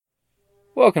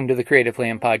Welcome to the Creative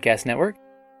Plan Podcast Network.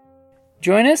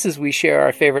 Join us as we share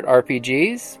our favorite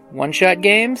RPGs, one-shot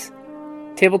games,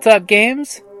 tabletop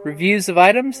games, reviews of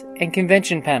items, and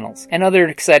convention panels, and other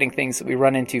exciting things that we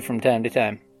run into from time to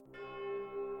time.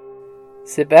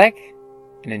 Sit back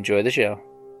and enjoy the show.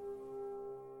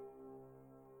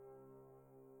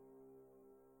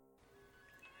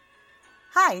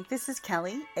 Hi, this is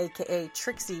Kelly, aka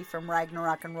Trixie from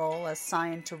Ragnarok and Roll, a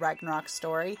Sign to Ragnarok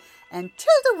story, and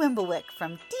Tilda Wimblewick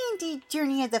from D&D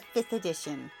Journey of the 5th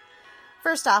Edition.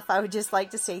 First off, I would just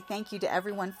like to say thank you to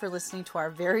everyone for listening to our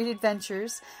varied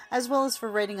adventures, as well as for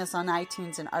rating us on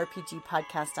iTunes and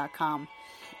RPGpodcast.com.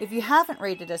 If you haven't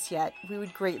rated us yet, we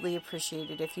would greatly appreciate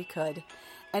it if you could.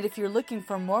 And if you're looking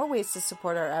for more ways to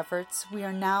support our efforts, we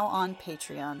are now on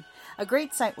Patreon, a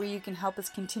great site where you can help us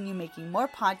continue making more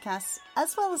podcasts,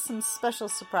 as well as some special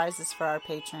surprises for our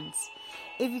patrons.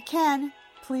 If you can,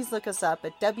 please look us up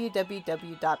at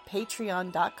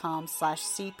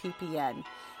www.patreon.com/cppn.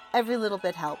 Every little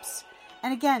bit helps.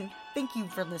 And again, thank you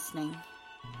for listening.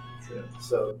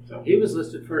 So he was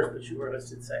listed first, but you were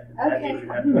listed second. Okay.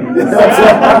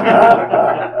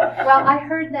 Well, I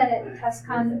heard that at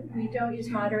TusCon we don't use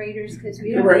moderators because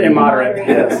we don't need immoderate.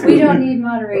 Yes. We don't need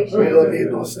moderation. We don't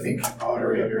need no stinking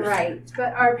moderators. Right.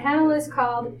 But our panel is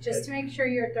called, just to make sure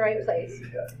you're at the right place,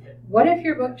 what if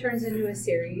your book turns into a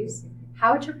series?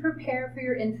 How to prepare for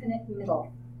your infinite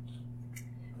middle.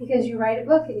 Because you write a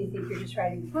book and you think you're just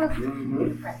writing a book.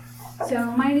 Mm-hmm. Right. So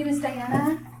my name is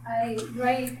Diana. I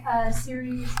write a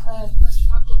series of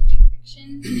post-apocalyptic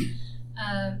fiction,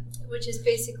 which is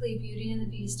basically Beauty and the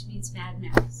Beast meets Mad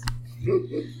Max.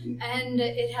 And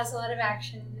it has a lot of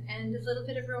action and a little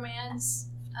bit of romance,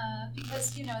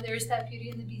 because, you know, there's that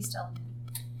Beauty and the Beast element.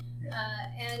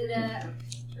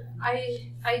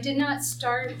 I did not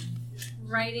start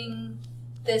writing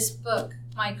this book.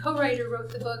 My co-writer wrote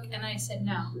the book, and I said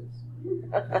no. He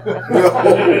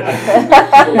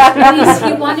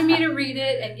wanted me to read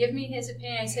it and give me his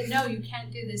opinion. I said, no, you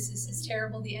can't do this. This is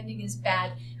terrible. The ending is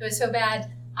bad. It was so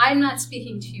bad, I'm not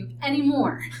speaking to you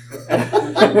anymore.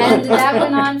 And that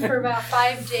went on for about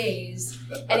 5 days.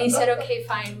 And he said, okay,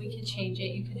 fine, we can change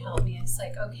it. You can help me. It's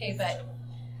like, okay, but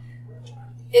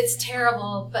it's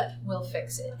terrible, but we'll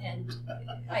fix it. And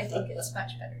I think it's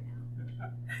much better now.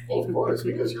 Well, of course,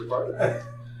 because you're part of it.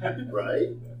 Right?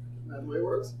 Isn't that the way it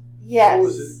works?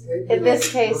 Yes. In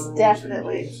this case,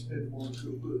 definitely.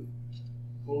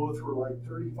 Both were like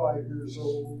 35 years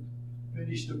old,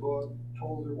 finished a book,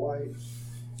 told their wife,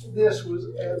 this was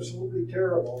absolutely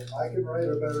terrible. I can write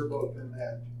a better book than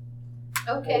that.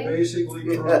 Okay. Well, basically,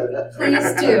 prove it.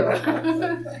 Please do.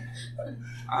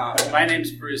 My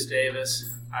name's Bruce Davis.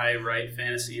 I write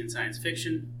fantasy and science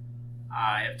fiction.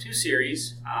 I have 2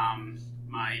 series.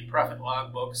 My Prophet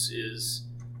Log books is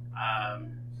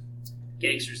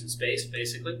Gangsters in Space,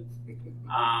 basically.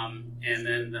 And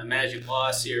then the Magic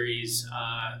Law series,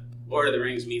 Lord of the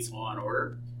Rings meets Law and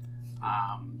Order.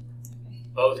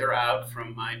 Both are out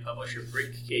from my publisher,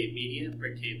 Brick Cave Media,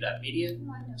 brickcave.media,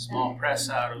 small press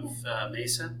out of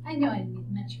Mesa. I know I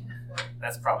met you before.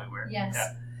 That's probably where. Yes.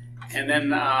 Yeah. And then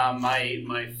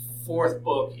my 4th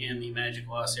book in the Magic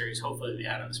Law series, hopefully will be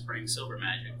out in the spring, Silver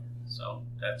Magic. So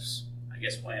that's, I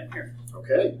guess, why I'm here.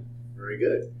 Okay, very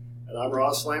good. And I'm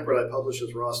Ross Lampert. I publish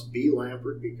as Ross B.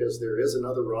 Lampert because there is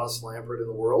another Ross Lampert in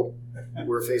the world.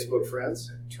 We're Facebook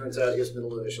friends. Turns out his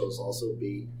middle initial is also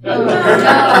B. Oh, no.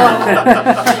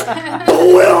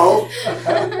 Oh, well,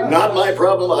 not my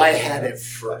problem. I had it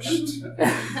first.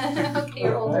 Okay,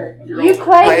 you're older. You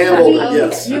claimed I am the older, B.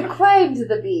 yes. You claimed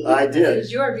the B. I did.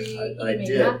 It's your B. I You may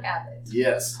did. not have it.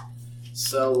 Yes.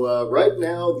 So right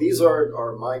now, these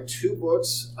are my 2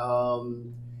 books.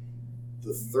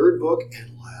 The 3rd book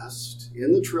and last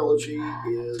in the trilogy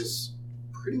is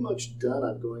pretty much done.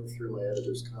 I'm going through my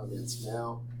editor's comments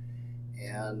now.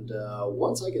 And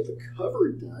once I get the cover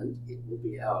done, it will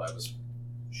be out. I was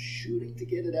shooting to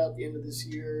get it out at the end of this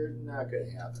year. Not going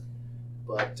to happen.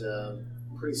 But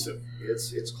pretty soon.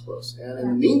 It's close. And in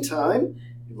the meantime,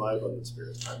 in my abundant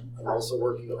spirit, I'm also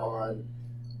working on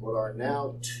what are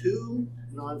now 2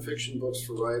 nonfiction books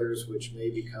for writers, which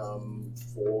may become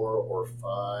 4 or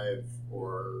 5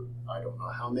 or I don't know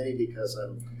how many, because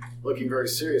I'm looking very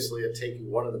seriously at taking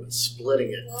one of them and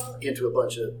splitting it into a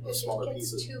bunch of smaller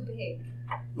pieces. It's too big.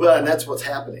 Well, and that's what's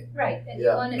happening. Right, and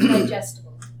Yeah. you want it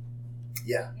digestible.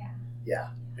 Yeah.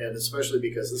 And especially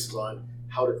because this is on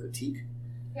how to critique.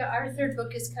 Yeah, our 3rd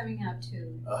book is coming out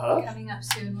too. Uh-huh. Coming up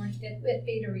soon. We're at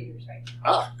beta readers right now.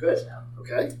 Ah, good.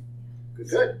 Okay.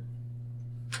 Good.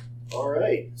 All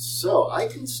right. So I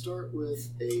can start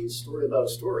with a story about a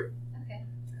story. Okay.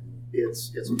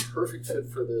 It's a perfect fit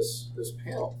for this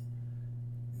panel.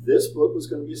 this book was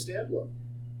going to be a standalone.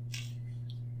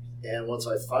 And once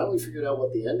I finally figured out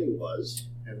what the ending was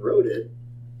and wrote it,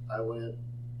 I went,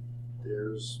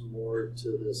 there's more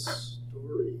to this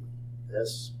story.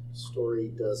 This story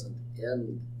doesn't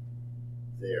end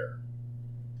there.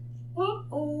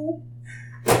 Uh-oh.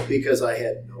 Because I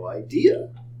had no idea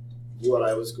what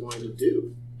I was going to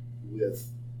do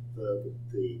with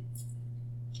the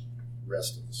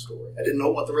rest of the story. I didn't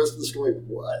know what the rest of the story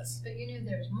was. But you knew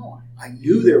there was more. I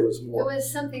knew there was more. It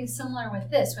was something similar with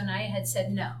this when I had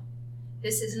said, no,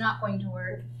 this is not going to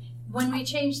work. When we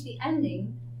changed the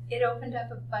ending, it opened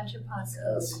up a bunch of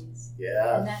possibilities. Yes.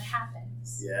 Yeah. And that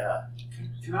happens. Yeah.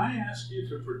 Can I ask you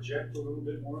to project a little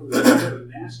bit more? There's a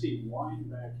nasty wine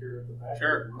back here at the back.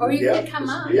 Sure. Of the room. Or you could come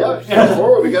up. Yeah, come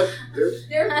forward. We got there.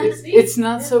 They're nasty. It's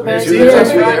not so bad Two here. things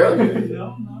there.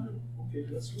 No, not okay.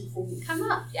 Let's move forward. Come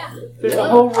up, yeah. There's Yeah. a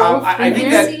whole row I in think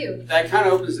here. See you. that kind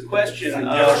of opens the question And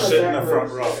of I'll sit in the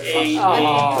front row.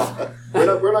 Aw.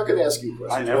 We're not going to ask you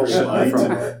questions. I never sit in the front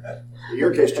row. In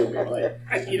your case, Jim, you might.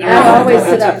 I always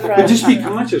sit up front. But just be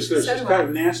conscious. There's So this do kind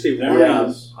of nasty Yeah,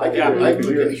 wines. I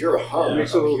can hear a hum. It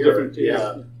makes it a up little here. different taste.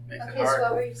 Yeah. Makes it Okay, so hard.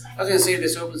 what were you saying? I was going to say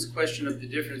this opens the question of the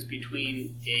difference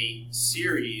between a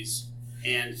series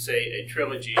and, say, a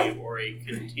trilogy or a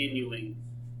continuing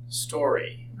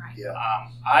story. Right. Yeah.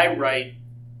 I write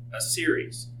a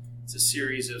series. It's a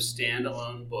series of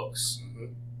standalone books. Mhm.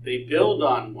 They build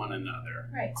on one another,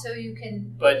 Right, so you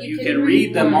can... but you can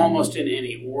read them one. almost in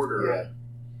any order.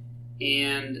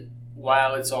 And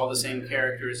while it's all the same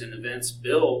characters and events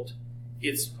built,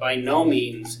 it's by no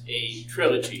means a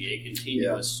trilogy, a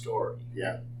continuous story.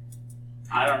 Yeah.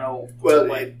 I don't know. Well,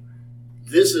 what-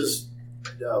 this is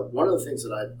one of the things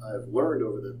that I've learned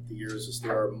over the years is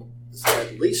there are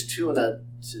at least two, and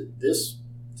to this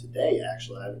today,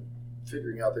 actually, I'm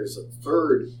figuring out there's a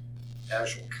third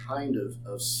actual kind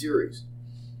of series.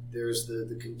 There's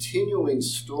the continuing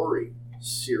story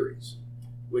series,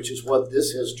 which is what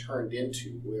this has turned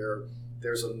into, where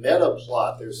there's a meta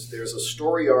plot, there's a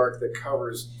story arc that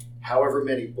covers however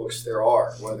many books there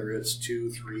are, whether it's 2,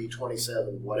 3,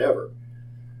 27, whatever.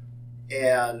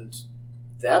 And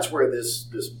that's where this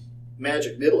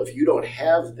magic middle, if you don't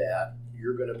have that,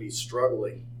 you're going to be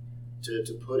struggling to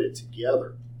put it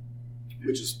together,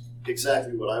 which is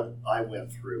exactly what I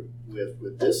went through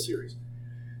with this series.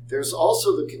 There's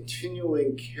also the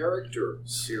continuing character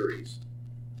series,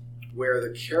 where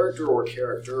the character or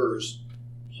characters,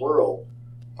 plural,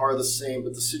 are the same,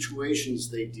 but the situations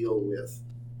they deal with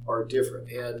are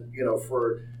different. And,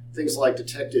 for things like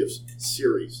detectives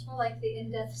series. Well, like the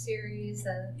In-Depth series,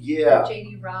 Yeah.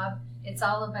 J.D. Robb, it's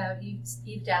all about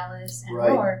Eve Dallas and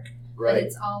Right. Rourke, but Right.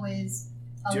 it's always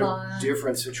a law.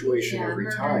 Different situation every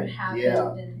murder time. happened,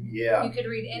 Yeah. and Yeah. you could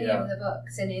read any Yeah. of the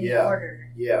books in any Yeah. order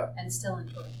Yeah. and still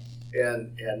enjoy it.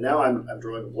 And now I'm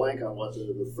drawing a blank on what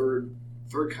the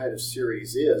third kind of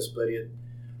series is, but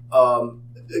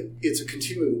it's a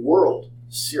continuing world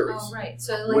series. Oh, right.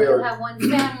 So like Where- you'll have one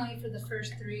family for the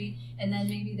first 3, and then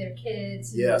maybe their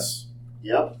kids. and- Yes.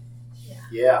 Yep. Yeah.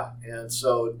 Yeah. And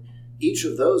so each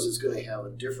of those is going to have a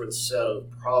different set of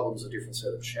problems, a different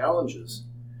set of challenges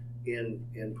in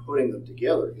putting them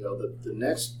together. The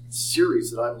next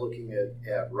series that I'm looking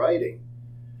at writing,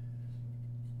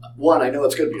 one, I know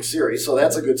it's going to be a series, so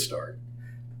that's a good start.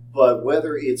 But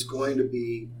whether it's going to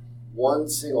be one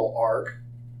single arc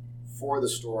for the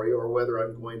story, or whether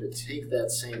I'm going to take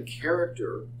that same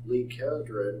lead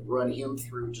character, and run him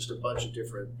through just a bunch of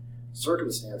different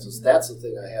circumstances, that's the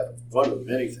thing one of the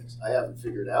many things I haven't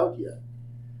figured out yet.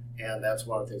 And that's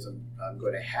one of the things I'm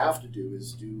going to have to do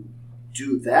is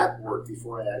do that work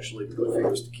before I actually put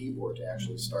fingers to keyboard to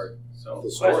actually start. So,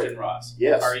 the story. question, Ross.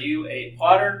 Yes. Are you a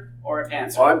plotter or a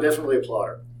pantser? So I'm definitely a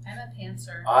plotter. I'm a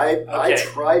pantser. I Okay.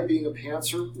 tried being a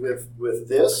pantser with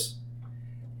this,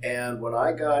 and when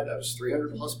I was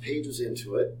 300 plus pages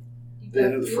into it.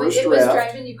 Then in the first it was draft-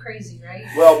 driving you crazy, right?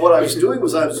 Well, what I was doing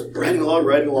was I was writing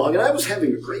along, and I was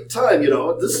having a great time.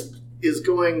 This is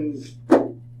going.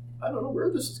 I don't know where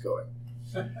this is going.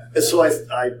 And so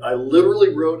I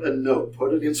literally wrote a note,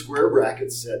 put it in square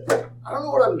brackets, said, I don't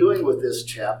know what I'm doing with this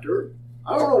chapter.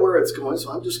 I don't know where it's going,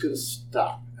 so I'm just going to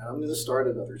stop, and I'm going to start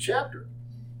another chapter.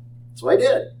 So I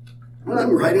did. And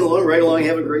I'm writing along,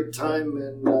 having a great time,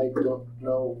 and I don't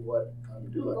know what I'm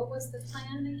doing. What was the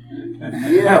plan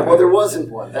again? Yeah, well, there wasn't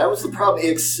one. That was the problem,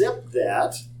 except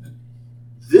that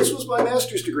this was my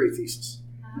master's degree thesis.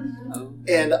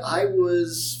 And I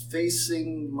was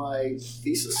facing my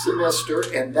thesis semester,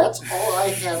 and that's all I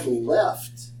had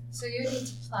left. So you need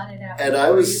to plot it out. And I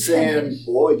before was you saying, finish.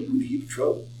 boy, you need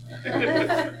trouble.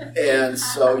 And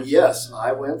so, yes,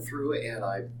 I went through and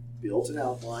I built an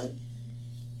outline,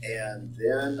 And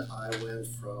then I went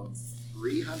from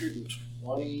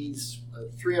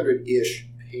 300-ish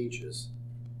pages.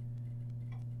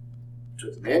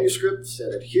 Took the manuscript,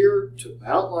 set it here, took the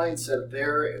outline, set it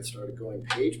there, and started going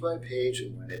page by page.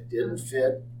 And when it didn't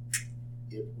fit,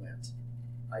 it went.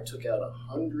 I took out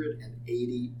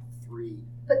 183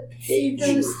 But see,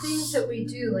 pages. those things that we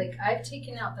do, like I've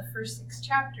taken out the first 6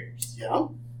 chapters Yeah.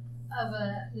 of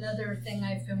another thing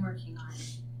I've been working on,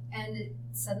 and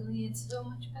suddenly it's so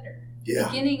much better. The Yeah.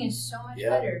 beginning is so much Yeah.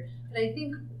 better, but I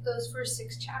think those first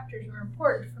 6 chapters were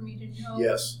important for me to know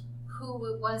Yes. who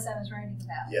it was I was writing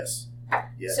about. Yes.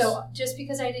 Yes. So just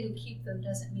because I didn't keep them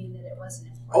doesn't mean that it wasn't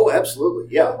important. Oh, absolutely.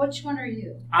 Yeah. Which one are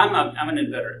you? I'm an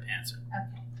inveterate pantser.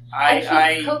 Okay.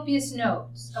 I keep copious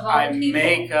notes of all I the people.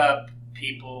 make up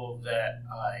people that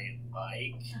I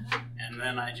like, Uh-huh. and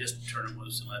then I just turn them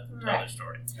loose and let them tell Right. their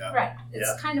story. Yeah. Right. It's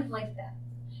Yeah. kind of like that.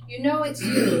 You know it's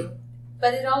you,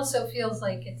 but it also feels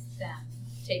like it's them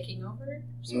taking over,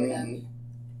 sort Mhm.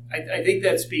 I think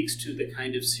that speaks to the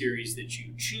kind of series that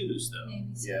you choose, of. though.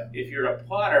 Maybe so. Yeah. If you're a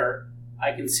plotter,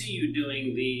 I can see you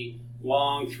doing the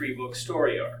long 3-book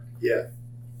story arc. Yeah.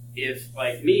 If,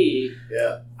 like me,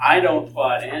 Yeah. I don't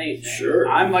plot anything, Sure.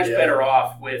 I'm much Yeah. better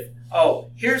off with,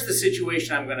 here's the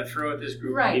situation I'm going to throw at this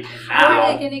group Right. of people How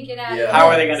are now. they going to get out Yeah. of How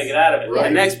are this? they going to get out of it? Right. The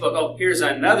next book, here's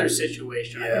another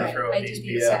situation I'm going Yeah. to throw Right. at I these do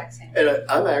the people. exact same. And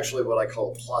I'm actually what I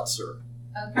call a plotzer,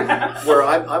 Okay. where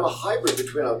I'm a hybrid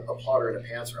between a plotter and a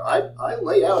pantser. I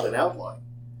lay out an outline,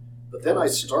 but then I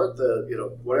start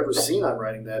whatever scene I'm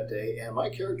writing that day, and my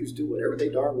characters do whatever they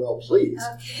darn well please.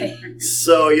 Okay.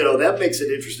 So, that makes it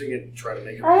interesting and try to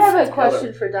make it I have a fit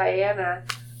question for Diana.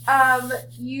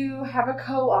 You have a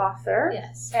co-author,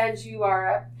 Yes. and you are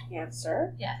a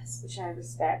pantser, Yes. which I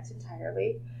respect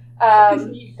entirely.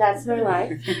 That's my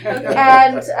life.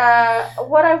 And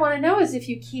what I want to know is if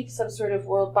you keep some sort of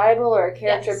world Bible or a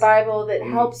character Yes. Bible that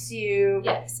helps you.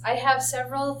 Yes. I have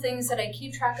several things that I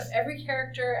keep track of every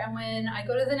character, and when I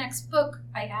go to the next book,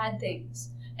 I add things.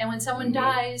 And when someone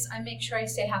dies, I make sure I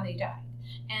say how they died.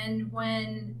 And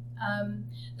when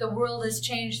the world has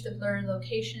changed, the blurred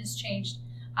location has changed,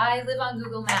 I live on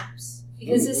Google Maps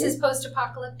because this is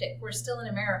post-apocalyptic. We're still in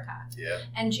America. Yeah.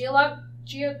 And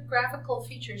geographical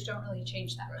features don't really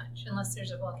change that much unless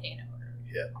there's a volcano or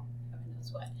heaven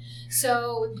knows what.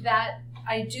 So that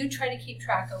I do try to keep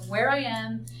track of where I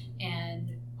am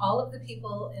and all of the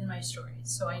people in my stories.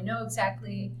 So I know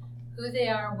exactly who they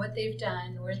are, what they've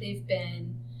done, where they've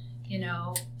been,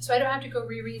 so I don't have to go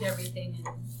reread everything.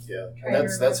 Yeah, Try and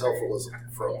to that's remember. helpful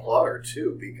for a Yeah. plotter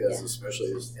too, because Yeah.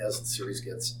 especially as the series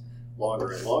gets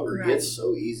longer and longer, Right. it's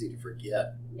so easy to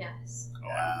forget. Yes.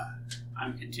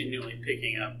 I'm continually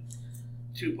picking up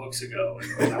 2 books ago.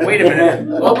 And, wait a minute,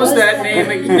 what was that name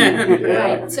again?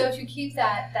 Yeah. Right. So if you keep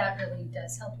that really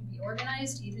does help you be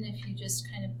organized, even if you just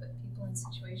kind of put people in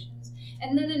situations.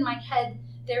 And then in my head,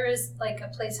 there is like a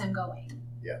place I'm going.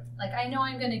 Yeah. Like I know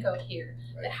I'm going to go here,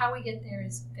 Right. but how we get there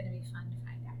is going to be fun to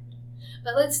find out.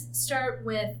 But let's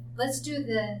do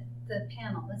the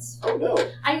panel. Oh no!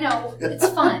 I know it's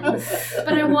fun,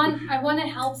 but I want to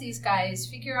help these guys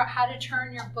figure out how to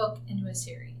turn your book into a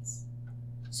series.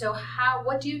 So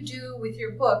what do you do with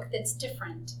your book that's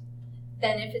different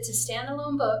than if it's a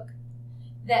standalone book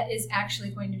that is actually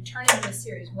going to turn into a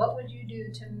series? What would you do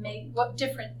what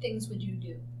different things would you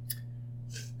do?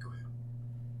 Go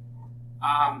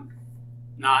ahead.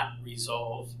 Not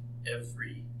resolve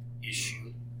every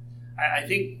issue. I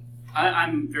think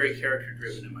I'm very character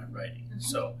driven in my writing. Mm-hmm.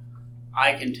 So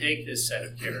I can take this set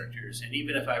of characters, and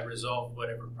even if I resolve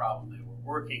whatever problem they were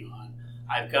working on,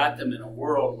 I've got them in a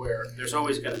world where there's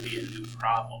always going to be a new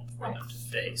problem for Right. them to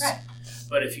face. Right.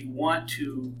 But if you want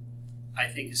to, I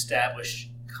think, establish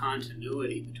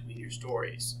continuity between your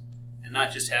stories and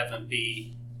not just have them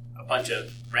be a bunch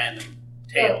of random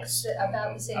tales Books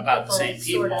about the same about the people, same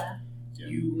people, sorta.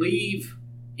 you leave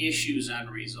issues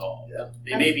unresolved. Yeah.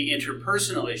 They may be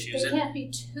interpersonal issues. They And, can't be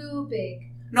too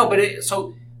big. no, but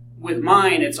so with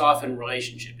mine, it's often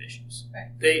relationship issues.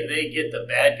 Right. They get the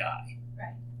bad guy.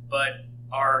 Right. But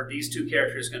are these 2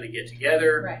 characters going to get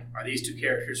together? Right. Are these 2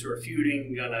 characters who are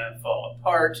feuding going to fall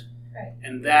apart? Right.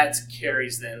 And that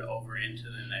carries then over into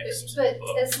the next But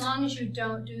book. as long as you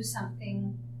don't do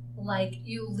something like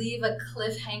you leave a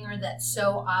cliffhanger that's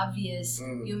so obvious,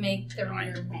 you make the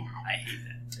reader mad. I hate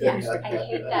that. Yeah, I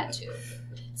hate that too.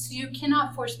 So you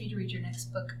cannot force me to read your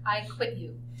next book. I quit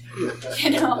you.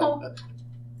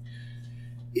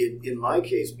 In my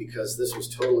case, because this was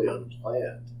totally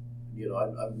unplanned,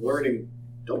 I'm learning,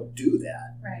 don't do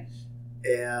that. Right.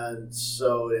 And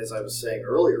so, as I was saying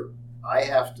earlier, I'm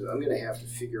going to have to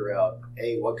figure out,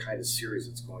 A, what kind of series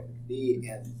it's going to be,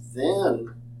 and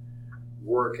then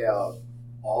work out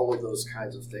all of those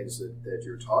kinds of things that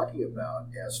you're talking about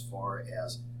as far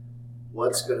as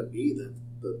what's going to be the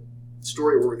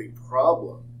story-worthy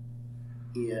problem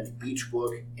in each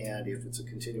book, and if it's a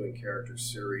continuing character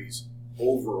series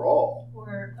overall,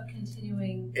 or a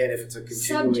continuing and if it's a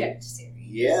continuing subject series.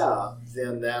 Yeah,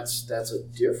 then that's a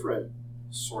different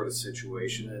sort of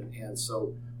situation, and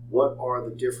so what are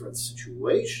the different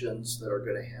situations that are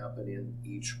going to happen in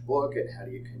each book, and how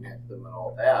do you connect them and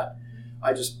all that?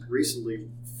 I just recently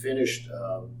finished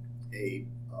a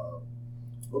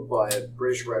book by a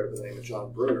British writer by the name of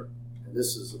John Brunner. And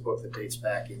this is a book that dates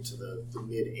back into the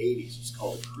mid-'80s. It's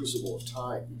called The Crucible of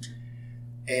Time.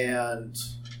 And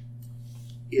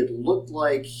it looked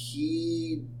like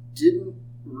he didn't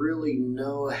really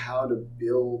know how to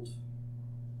build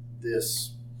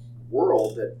this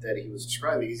world that he was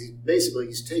describing.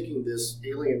 He's taking this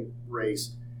alien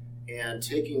race and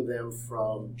taking them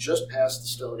from just past the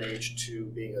Stone Age to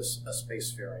being a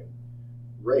spacefaring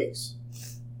race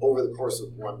over the course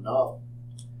of one novel.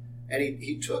 And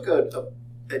he took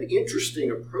an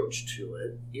interesting approach to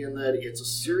it in that it's a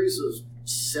series of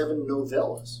 7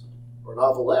 novellas or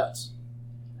novelettes.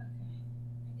 Okay.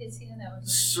 I did see that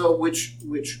was So which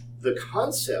the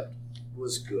concept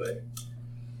was good,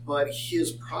 but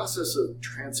his process of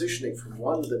transitioning from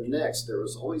one to the next, there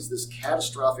was always this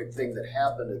catastrophic thing that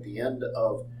happened at the end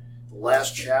of the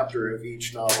last chapter of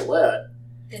each novelette.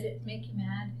 Did it make you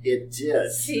mad? It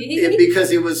did. See?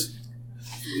 Because it was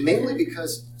mainly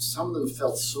because some of them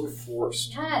felt so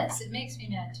forced. Yes, it makes me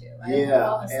mad too.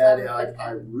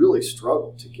 I really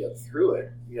struggled to get through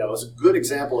it. It was a good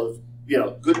example of,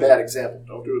 good, bad example.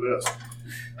 Don't do this.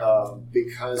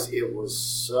 Because it was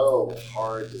so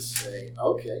hard to say,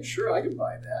 okay, sure, I can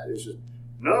buy that. It's just,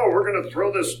 no, we're going to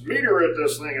throw this meteor at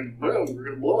this thing and boom, we're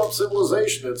going to blow up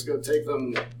civilization. It's going to take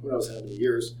them, who knows how many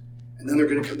years. And then they're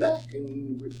going to come back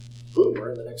and boom,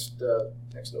 we're in the next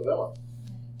novella.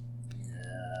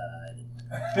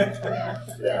 I don't like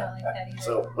that either.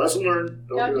 So, lesson learned.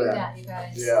 Don't do that, you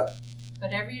guys. Yeah.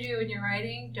 Whatever you do in your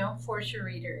writing, don't force your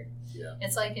reader. Yeah.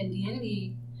 It's like in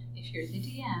D&D, if you're the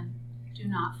DM, do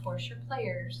not force your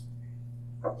players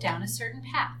down a certain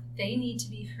path. They need to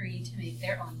be free to make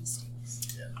their own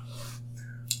mistakes. Yeah.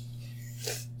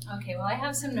 Okay, well, I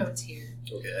have some notes here.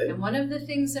 Okay. And one of the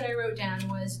things that I wrote down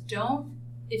was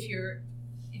if you're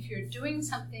doing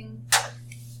something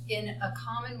in a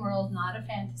common world, not a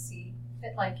fantasy,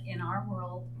 but like in our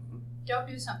world, don't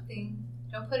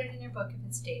put it in your book if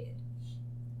it's dated.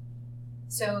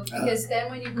 So, because then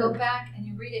when you go back and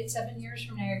you read it 7 years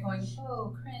from now, you're going,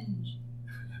 oh, cringe.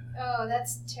 Oh,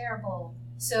 that's terrible.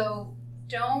 So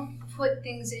don't put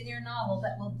things in your novel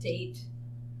that will date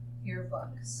your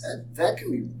books. That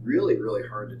can be really, really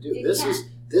hard to do. This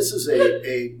is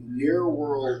a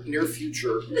near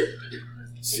future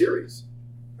series.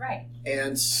 Right.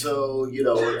 And so,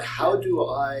 how do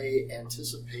I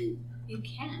anticipate you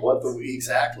can't. What's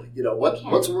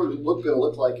the world going to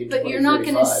look like in 2035? But you're not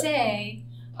going to say,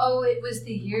 oh, it was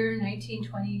the year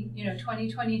 1920,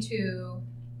 2022.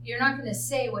 You're not going to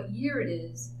say what year it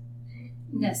is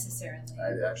necessarily.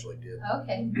 I actually did.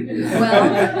 Okay. Well,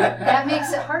 that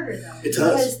makes it harder though. It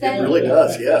does. It really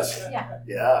does, yes. Yeah.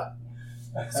 Yeah.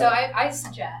 So I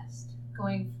suggest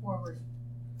going forward.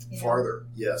 Farther,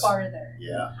 yes. Farther.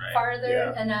 Yeah. Right.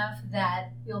 Farther enough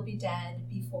that you'll be dead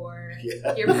before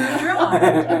you're proved wrong.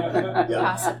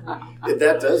 Possibly.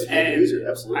 That does make it easier,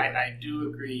 absolutely. I do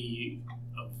agree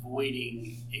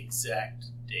avoiding exact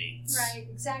dates. Right,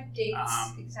 exact dates,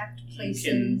 exact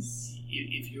places.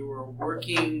 If you were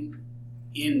working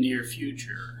in near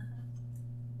future,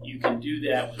 you can do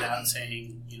that without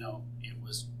saying, it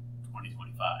was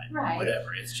 2025 right. or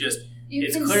whatever. It's just,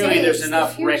 it's clearly there's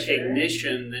enough the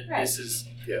recognition that right. this is,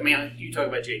 you talk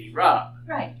about J.D. Robb.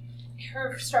 Right.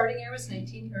 Her starting year was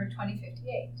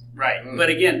 2058. Right. But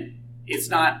again, it's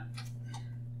not,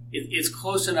 it's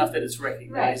close enough that it's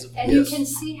recognizable. Right. And you can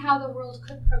see how the world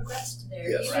could progress to there.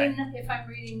 Yes. Even if I'm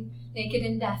reading Naked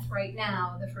in Death right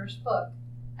now, the first book,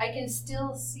 I can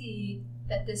still see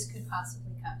that this could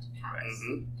possibly come to pass. Right.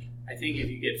 Mm-hmm. I think if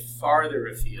you get farther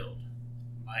afield,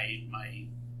 my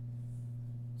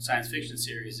science fiction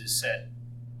series is set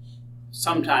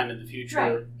sometime in the future.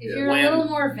 Right. If you're a little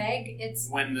more vague, it's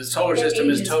when the solar system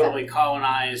is totally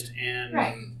colonized and,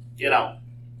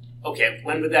 okay,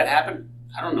 when would that happen?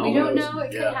 I don't know. We don't know.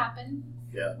 It could happen.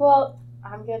 Yeah. Well,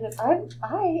 I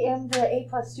am the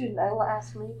A+ student. I will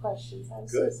ask many questions. I'm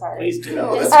so sorry. Please do.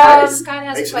 Scott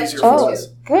has Makes questions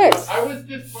too. Good. I was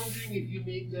just wondering if you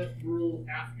made that rule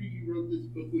after you wrote this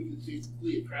book, which is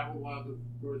basically a travel log of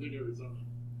northern Arizona.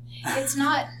 It's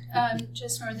not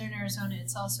just northern Arizona.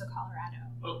 It's also Colorado.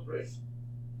 Oh, right.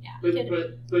 Yeah.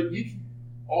 But you can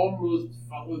almost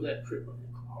follow that trip on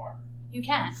a car. You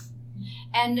can.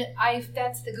 And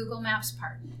that's the Google Maps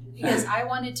part. Because I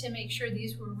wanted to make sure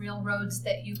these were real roads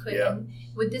that you could. Yeah. And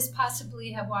would this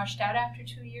possibly have washed out after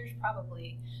 2 years?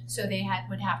 Probably. So they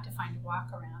would have to find a walk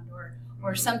around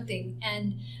or something.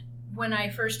 And when I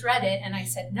first read it and I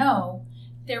said no,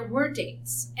 there were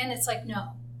dates. And it's like,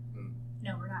 no,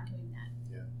 we're not doing that.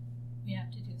 Yeah. We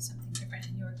have to do something different.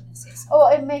 And you were going to say something. Oh,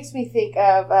 it makes me think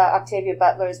of Octavia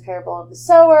Butler's Parable of the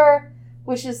Sower,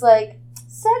 which is like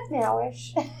set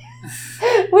nowish.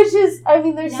 Which is, I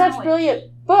mean, they're such Nowish.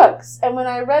 brilliant books. And when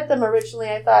I read them originally,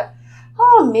 I thought,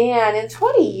 oh man, in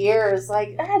 20 years, like,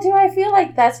 do I feel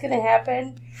like that's going to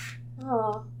happen?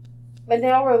 Oh. But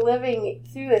now we're living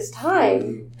through this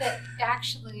time. That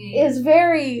actually Is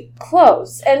very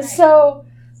close. And Right. so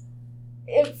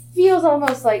it feels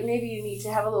almost like maybe you need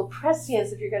to have a little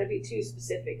prescience if you're going to be too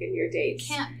specific in your dates.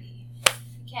 can't be.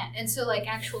 You can't. And so, like,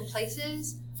 actual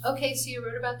places, okay, so you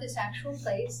wrote about this actual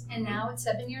place, and now it's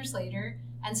 7 years later,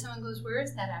 and someone goes, where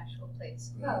is that actual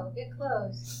place? Oh, it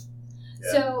closed.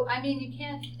 Yeah. So, I mean, you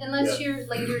can't, unless you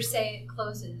later say it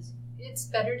closes, it's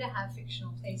better to have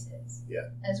fictional places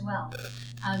as well,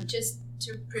 just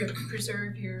to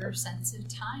preserve your sense of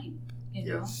time, you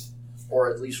know?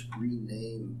 Or at least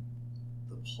rename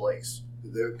the place.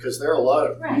 Because there are a lot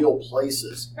of real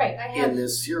places Right, I have. in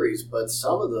this series, but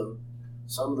some of them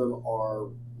are.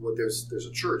 Well, there's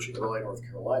a church in Raleigh, North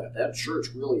Carolina. That church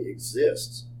really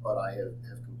exists, but I have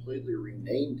completely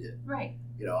renamed it. Right.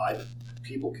 You know,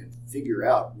 people can figure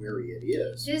out where it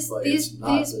is. But These it's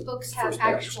not the books have First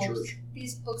Baptist actual. Church.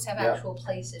 These books have Yeah. actual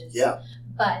places. Yeah,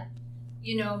 But,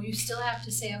 you know, you still have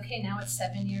to say, okay, now it's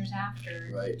 7 years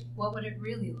after. right. What would it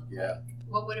really look Yeah. like?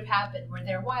 What would have happened? Were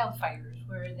there wildfires?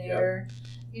 Were there,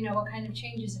 you know, what kind of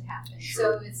changes have happened?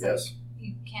 Sure. So it's Yes. like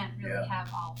you can't really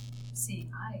have all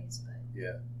seeing eyes, but.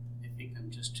 I think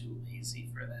I'm just too lazy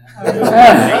for that. Oh,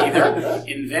 I either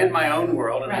invent my own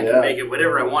world and I Right. can make it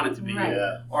whatever I want it to be, Right.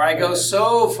 Yeah. or I go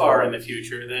so far in the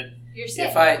future that You're sick.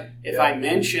 if I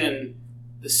mention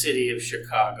the city of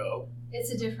Chicago, It's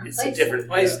a different it's place. a different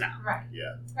place now. Right.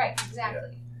 Yeah. Right,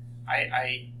 exactly.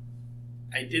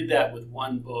 I did that with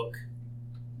one book,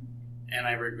 and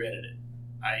I regretted it.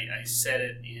 I set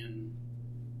it in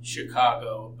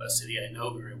Chicago, a city I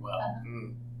know very well,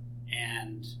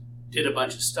 and did a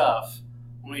bunch of stuff,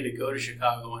 only to go to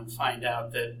Chicago and find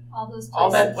out that All those places. all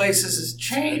that places has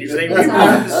changed. They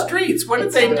remodeled the streets. What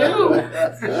did they do?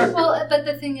 Well, but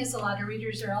the thing is, a lot of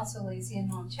readers are also lazy and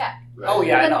won't check. Oh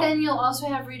yeah, I But know. then you'll also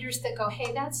have readers that go,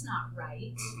 hey, that's not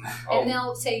right. Oh. And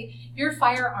they'll say, your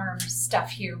firearms stuff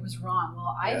here was wrong.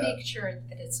 Well, I Yeah. make sure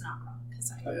that it's not wrong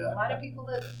because I know Yeah. a lot of people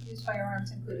that use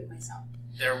firearms, including myself.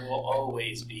 There will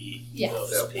always be Yes.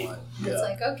 those people. It's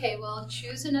like, okay, well,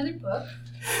 choose another book.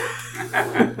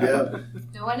 Yeah.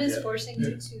 No one is Yeah. forcing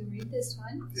you to read this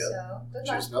one. Yeah. So good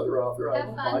luck. Choose another author. I Have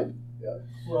don't fun. mind.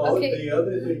 Well, Okay. the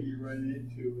other thing you run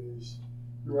into is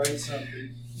you write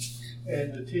something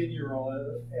and the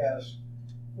 10-year-old asks,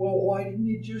 well, why didn't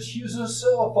you just use a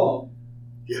cell phone?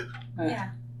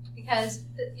 Yeah, because,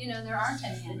 you know, there aren't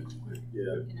any anymore.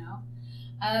 Yeah. You know,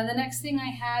 the next thing I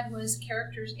had was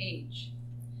character's age.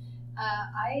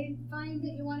 I find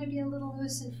that you want to be a little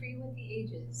loose and free with the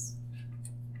ages.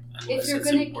 Unless you're it's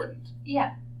gonna- important.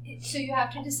 Yeah, so you have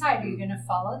to decide: are you going to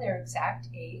follow their exact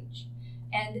age?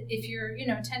 And if you're,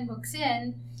 10 books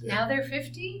in, now they're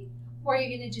 50, or are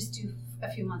you going to just do a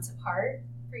few months apart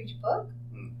for each book?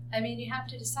 I mean, you have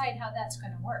to decide how that's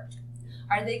going to work.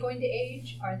 Are they going to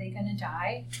age? Are they going to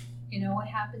die? You know, what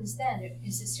happens then?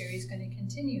 Is the series going to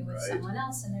continue with Right. someone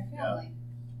else in their family?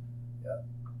 Yeah.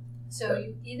 So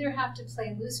you either have to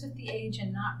play loose with the age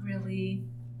and not really,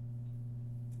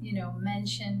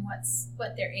 mention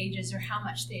what their age is or how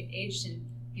much they've aged. And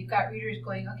you've got readers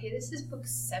going, okay, this is book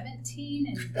 17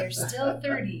 and they're still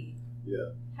 30. Yeah.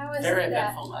 How is Their that?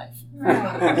 eventful life. Right.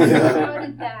 Yeah. How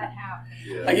did that happen?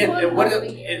 Yeah. Again, Well,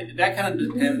 that kind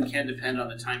of can depend on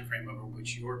the time frame over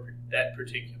which that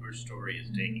particular story is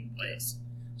taking place.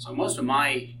 So most of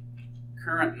my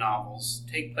current novels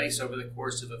take place over the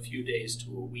course of a few days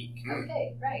to a week.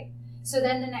 Okay, right. So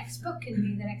then the next book can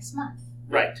be the next month.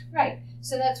 Right. Right.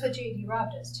 So that's what J.D.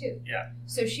 Robb does too. Yeah.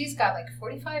 So she's got like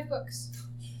 45 books.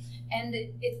 And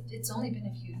it's only been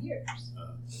a few years.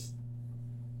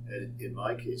 And in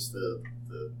my case, the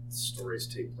stories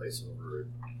take place over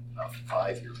a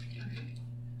 5-year period.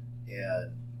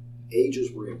 And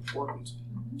ages were important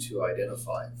to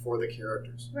identify for the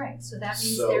characters. Right. So that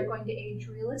means So- they're going to age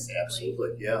realistically.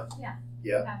 Absolutely, yeah. Yeah.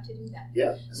 Yeah. You have to do that.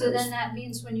 Yeah. So then that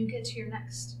means when you get to your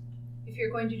next, if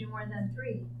you're going to do more than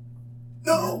 3,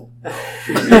 No!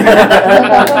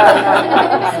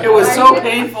 It was so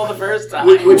painful the first time.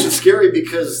 Which is scary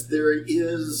because there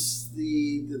is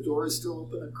the door is still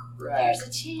open a crack, There's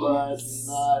a chance.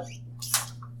 but not.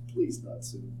 Please, not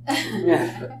soon.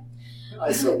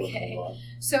 I still want to Okay. move on.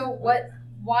 So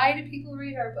why do people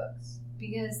read our books?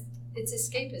 Because it's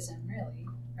escapism, really,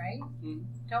 right? Mm.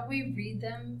 Don't we read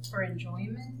them for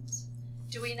enjoyment?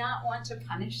 Do we not want to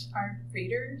punish our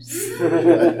readers?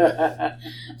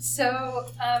 So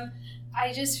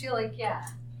I just feel like,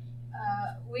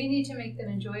 we need to make them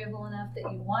enjoyable enough that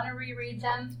you want to reread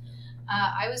them.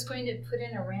 I was going to put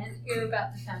in a rant here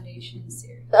about the Foundation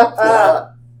series.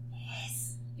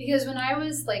 Because when I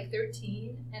was like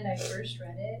 13 and I first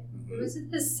read it, it was in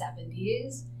the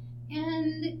 70s,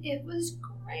 and it was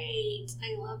great.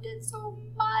 I loved it so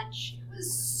much. It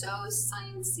was so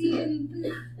sciencey,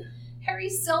 and Harry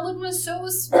Seldon was so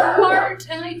smart,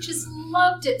 and I just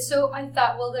loved it. So I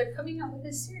thought, well, they're coming out with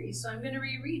a series, so I'm going to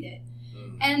reread it.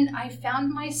 And I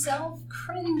found myself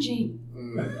cringing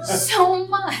so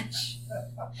much.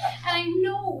 And I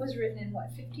know it was written in,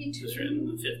 52? It was written in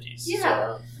the 50s.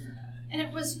 Yeah. And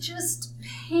it was just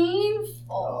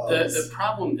painful. The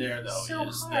problem there, though, so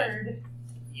is hard. that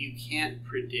you can't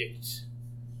predict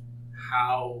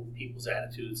how people's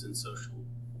attitudes and social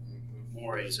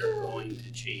mores are going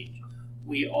to change.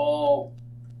 We all,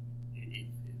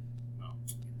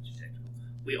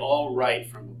 we all write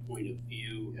from a point of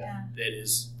view that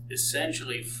is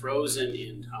essentially frozen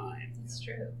in time. It's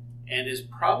true. And is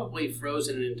probably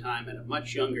frozen in time at a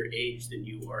much younger age than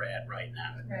you are at right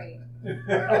now. Right.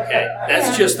 Okay,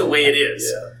 that's just the way it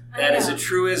is. That is a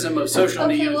truism of social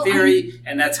media theory,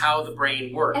 and that's how the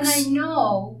brain works. And I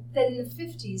know that in the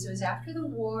 50s, it was after the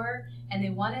war, and they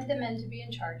wanted the men to be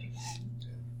in charge again.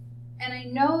 And I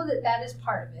know that that is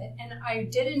part of it, and I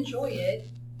did enjoy it,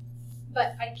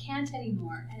 but I can't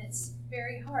anymore, and it's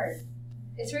very hard.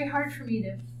 It's very hard for me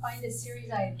to find a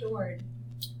series I adored.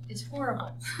 It's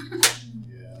horrible.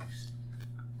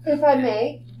 If I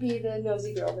may be the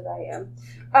nosy girl that I am,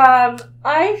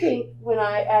 I think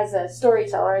as a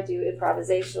storyteller, I do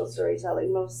improvisational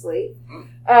storytelling mostly,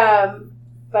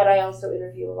 but I also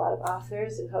interview a lot of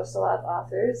authors and host a lot of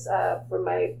authors for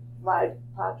my live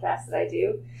podcast that I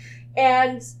do.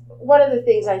 And one of the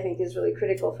things I think is really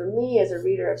critical for me as a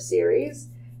reader of series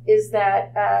is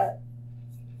that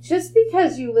just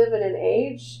because you live in an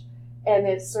age and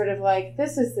it's sort of like,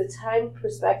 this is the time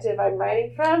perspective I'm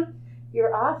writing from,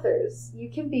 your authors, you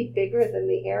can be bigger than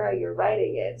the era you're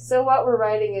writing in. So what we're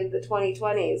writing in the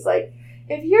 2020s, like,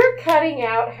 if you're cutting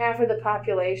out half of the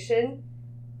population,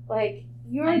 like,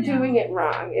 you're doing it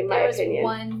wrong, in my opinion. There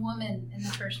was one woman in the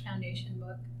first Foundation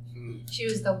book. She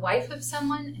was the wife of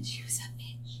someone, and she was a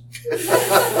bitch.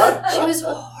 She was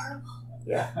horrible.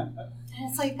 Yeah. And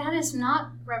it's like, that is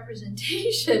not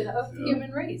representation of the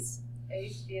human race. I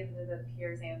used to be into the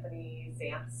Piers Anthony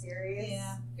Xanth series.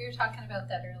 Yeah, we were talking about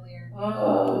that earlier.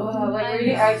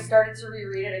 I started to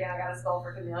reread it again. I got a Skull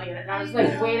for Chameleon, and I was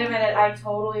like, wait a minute, I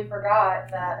totally forgot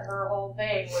that her whole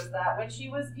thing was that when she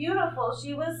was beautiful,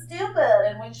 she was stupid,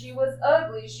 and when she was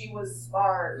ugly, she was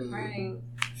smart. Right.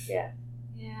 Yeah.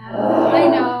 Yeah, I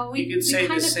know. You could say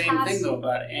the same thing, though,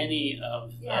 about any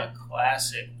of the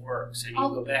classic works. And you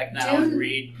go back now and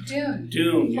read Dune.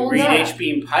 You read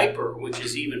H.B. Piper, which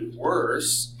is even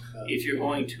worse if you're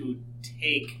going to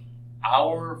take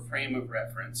our frame of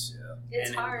reference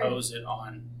and impose it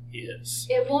on his.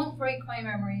 It won't break my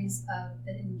memories of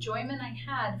the enjoyment I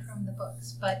had from the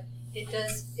books, but it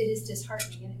is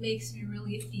disheartening, and it makes me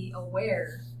really be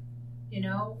aware,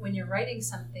 when you're writing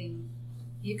something,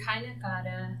 you kind of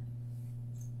gotta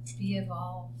be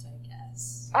evolved, I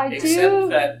guess. Except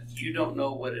that you don't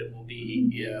know what it will be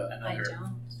another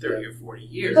 30 or 40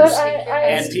 years.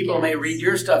 And people may read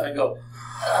your stuff and go,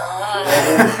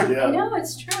 I know,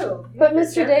 it's true. But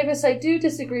Mr. Davis, I do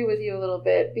disagree with you a little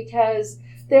bit, because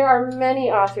there are many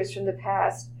authors from the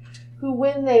past who,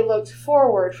 when they looked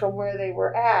forward from where they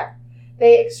were at,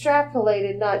 they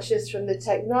extrapolated not just from the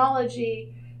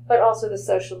technology, but also the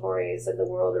social mores and the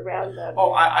world around them.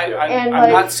 Oh,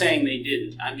 I'm not saying they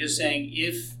didn't. I'm just saying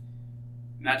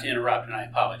not to interrupt, and I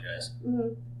apologize.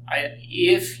 Mm-hmm.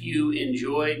 If you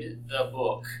enjoyed the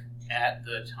book at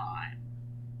the time,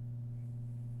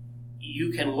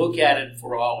 you can look at it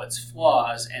for all its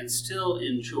flaws and still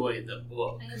enjoy the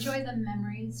book. I enjoy the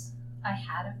memories I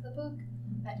had of the book,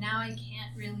 but now I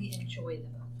can't really enjoy the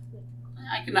book.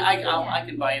 I can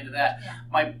buy into that.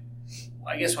 Yeah.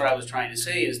 I guess what I was trying to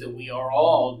say is that we are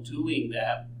all doing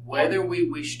that, whether we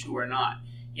wish to or not.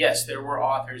 Yes, there were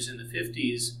authors in the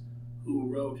 50s who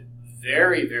wrote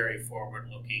very, very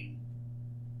forward-looking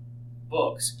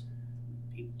books.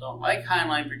 people don't like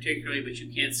Heinlein particularly, but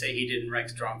you can't say he didn't write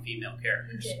strong female He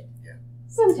characters. did.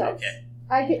 Sometimes.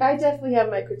 Okay. I definitely have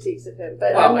my critiques of him,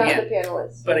 but Well, I'm not again- the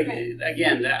panelist. But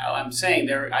again, I'm saying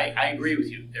I agree with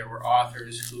you. There were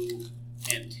authors who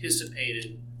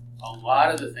anticipated a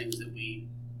lot of the things that we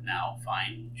now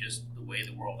find just the way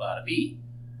the world ought to be.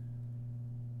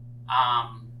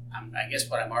 I guess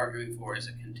what I'm arguing for is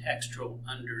a contextual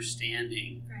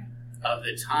understanding of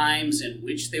the times in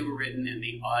which they were written and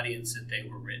the audience that they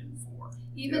were written for.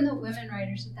 Even the women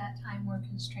writers at that time were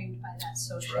constrained by that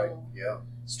social Right. Yeah.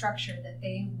 structure that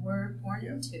they were born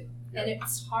into. And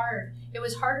it's hard. It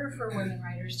was harder for women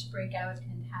writers to break out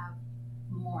and have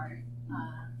more,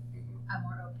 a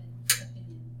more open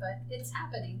opinion. But it's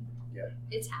happening. Yeah.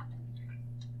 It's happening.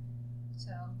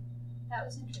 So that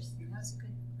was interesting. That was a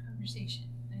good conversation.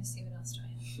 Let me see what else do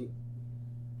I have.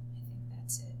 I think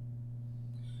that's it.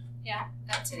 Yeah,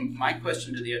 that's it. My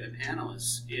question to the other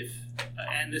panelists,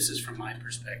 and this is from my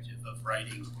perspective of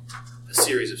writing a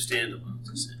series of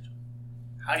standalones, essentially.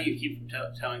 How do you keep from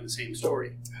telling the same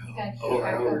story You gotta keep over and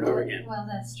track over of and over it. again? Well,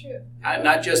 that's true.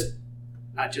 Not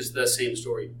just the same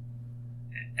story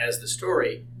as the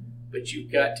story, but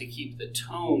you've got to keep the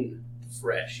tone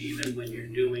fresh, even when you're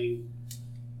doing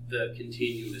the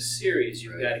continuous series.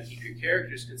 You've got to keep your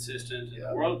characters consistent and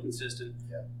the world consistent.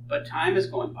 Yeah. But time is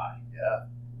going by. Yeah.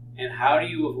 And how do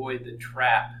you avoid the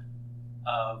trap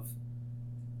of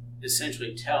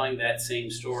essentially telling that same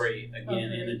story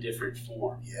again in a different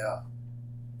form? Yeah.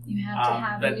 You have to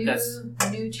have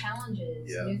that's- new challenges,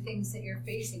 Yeah. new things that you're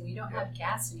facing. We don't have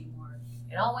gas anymore.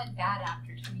 It all went bad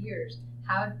after 2 years.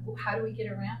 How do we get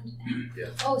around now? Yeah.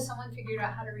 Oh, someone figured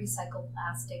out how to recycle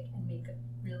plastic and make a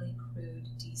really crude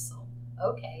diesel.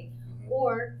 Okay.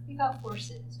 Or you got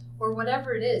horses. Or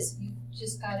whatever it is. You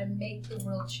just got to make the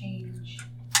world change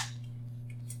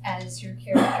as your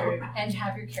character and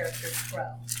have your characters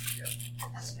grow. Yeah.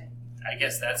 That's right. I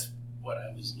guess that's what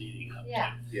I was leading up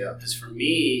Yeah. to. Yeah. Because for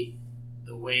me,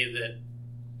 the way that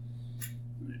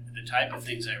the type of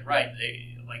things I write,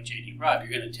 like J.D. Robb,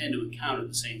 you're going to tend to encounter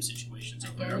the same situations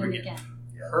over and over again.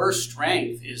 Her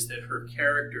strength is that her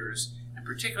characters, and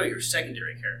particularly her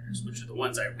secondary characters, which are the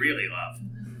ones I really love,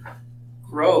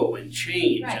 grow and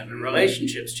change, Right. and the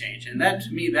relationships change. And that,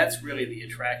 to me, that's really the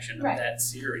attraction of Right. that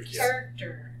series.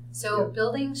 Character. So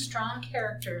building strong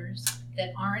characters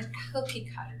that aren't cookie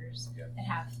cutters, that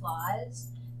have flaws,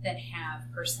 that have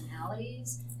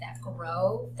personalities, that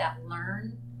grow, that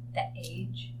learn, that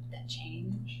age, that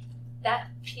change. That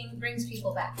brings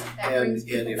people back. That brings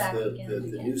people if back the again and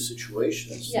again. new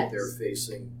situations Yes. that they're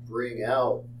facing bring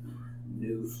out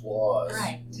new flaws,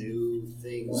 Right. new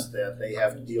things that they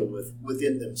have to deal with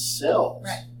within themselves,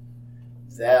 Right.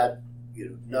 that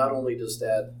not only does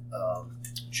that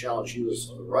challenge you as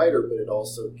the writer, but it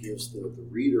also gives the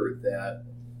reader that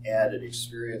added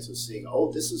experience of seeing,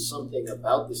 oh, this is something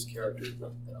about this character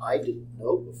that I didn't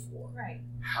know before. Right.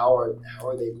 How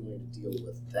are they going to deal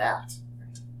with that?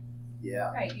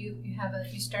 Yeah. Right. You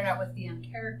start out with the young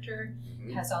character,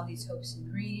 Mhm. has all these hopes and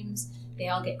dreams. They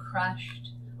all get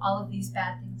crushed. All of these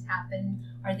bad things happen.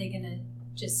 Are they going to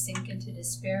just sink into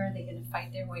despair? Are they going to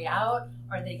fight their way out?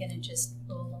 Are they going to just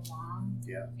roll along?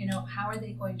 Yeah. How are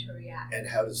they going to react? And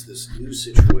how does this new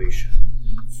situation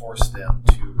force them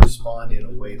to respond in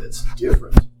a way that's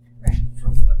different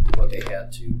from what they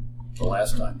had to the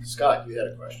last time? Scott, you had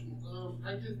a question.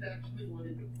 I just actually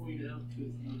wanted to point out,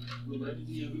 because you reminded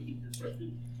me of it in your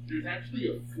question, there's actually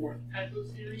a fourth type of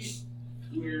series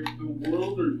where the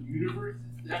world or universe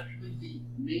is actually the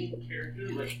main character,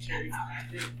 like Terry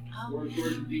Pratchett or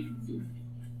Jordan Dickinson.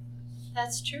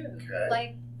 That's true.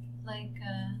 Okay.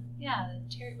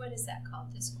 Terry, what is that called?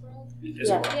 Discworld?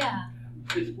 Discworld. Yeah.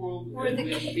 Discworld. Or the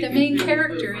and main it's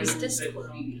character the is final Discworld.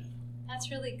 encyclopedia.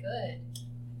 That's really good.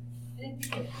 I didn't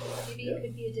think of that. Maybe it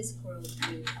could be a Discworld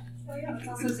too. Oh yeah, it's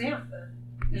also Xantha.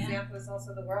 Because Xantha is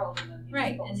also the world, and then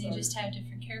Right, and they just have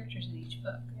different characters in each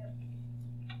book.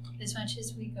 As much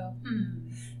as we go,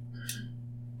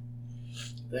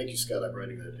 Thank you, Scott. I'm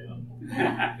writing that down.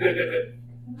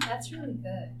 that's really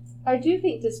good. I do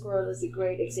think Discworld is a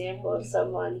great example of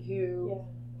someone who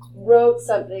wrote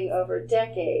something over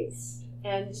decades,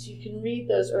 and you can read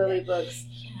those early books,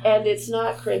 and it's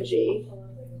not cringy.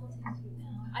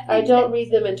 I don't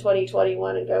read them in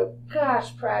 2021 and go,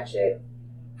 gosh, Pratchett,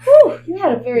 whew, you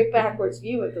had a very backwards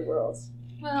view of the world.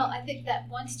 Well, I think that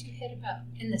once you hit about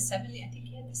in the 70s, I think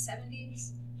you hit the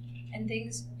 70s, and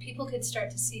people could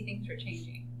start to see things were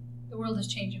changing. The world is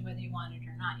changing whether you want it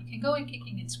or not. You can go in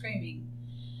kicking and screaming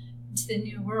to the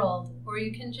new world, or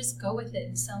you can just go with it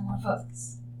and sell more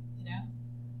books,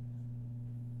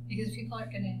 because people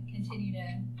aren't going to continue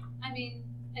to,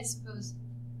 I suppose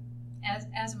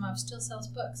Asimov still sells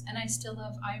books, and I still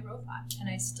love iRobot, and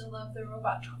I still love the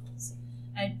robot novels.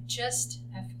 I'm just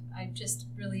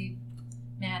really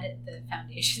mad at the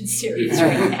Foundation series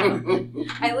right now.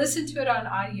 I listened to it on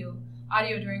audio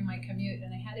during my commute,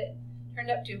 and I had it turned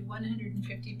up to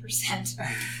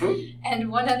 150%.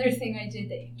 And one other thing I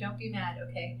did, don't be mad,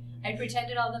 okay? I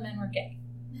pretended all the men were gay.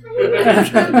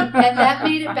 And that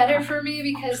made it better for me,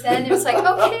 because then it was like,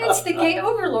 okay, it's the gay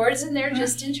overlords and they're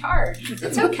just in charge.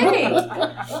 It's okay.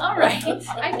 All right,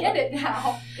 I get it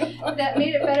now. That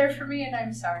made it better for me, and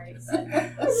I'm sorry.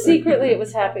 Secretly, it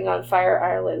was happening on Fire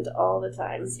Island all the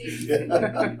time.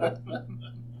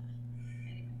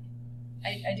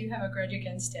 I do have a grudge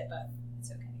against it, but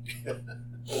it's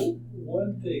okay.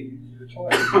 One thing you're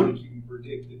talking about, you can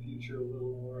predict the future a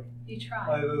little more. You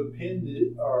try. I've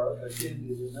attended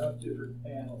enough different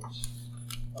panels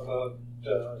about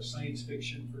science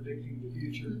fiction predicting the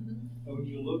future. Mm-hmm. And when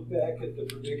you look back at the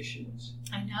predictions,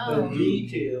 I know. the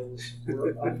details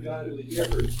were ungodly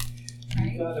different.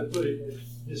 Right? You got to put it at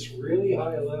this really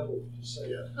high level to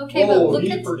say, Okay, but look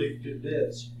he at predicted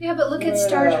this. Yeah, but look at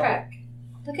Star Trek.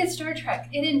 Look at Star Trek.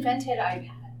 It invented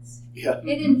iPads. Yeah.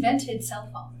 It invented cell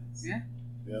phones. Yeah.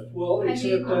 Well, I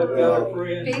except mean, I've got a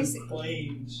friend who basically.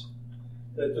 claims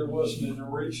that there wasn't an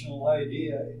original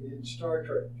idea in Star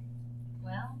Trek.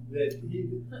 Well, That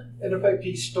in effect,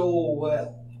 he stole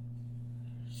well.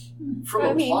 From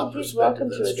a plot he's perspective, welcome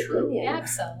to that's his true. opinion.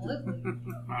 absolutely.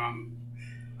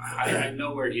 I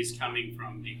know where he's coming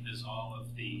from, because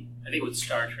I think what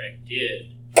Star Trek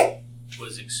did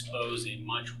was expose a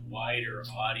much wider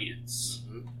audience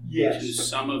to Yes.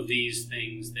 some of these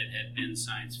things that had been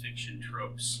science fiction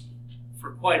tropes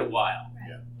for quite a while.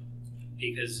 Right.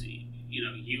 Because,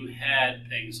 you had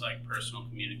things like personal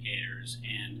communicators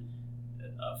and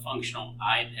a functional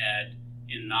iPad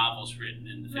in novels written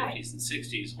in the 50s and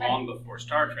 60s, long before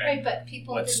Star Trek. Right, but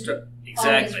people didn't always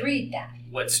Exactly. read that.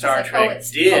 What Star like, Trek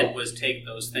it's did full. was take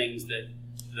those things that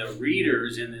the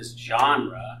readers in this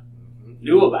genre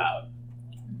knew about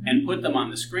and put them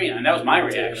on the screen. And that was my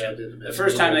reaction. The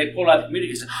first time they pulled out the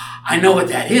community, said, I know what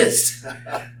that is.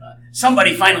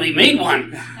 Somebody finally made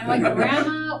one. And my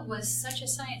grandma was such a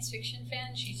science fiction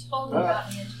fan. She totally got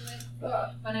me into it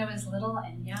when I was little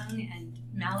and young and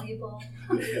malleable.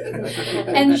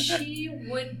 And she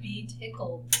would be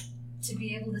tickled to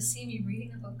be able to see me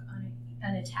reading a book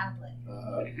on a tablet,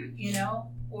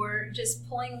 or just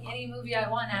pulling any movie I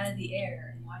want out of the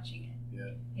air and watching it.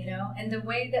 And the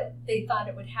way that they thought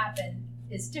it would happen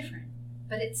is different,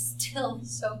 but it's still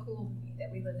so cool to me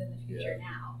that we live in the future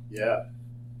now. Yeah.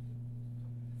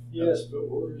 Yes, but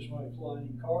where's my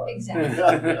flying car? Exactly.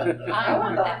 I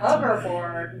want the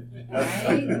hoverboard.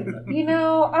 Right?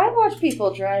 I watch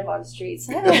people drive on streets.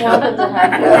 I don't want them to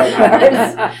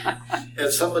have cars.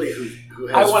 As somebody who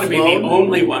has I want to be the flown-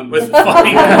 only one with a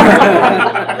flying car.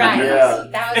 Right. Yeah.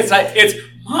 That was, It's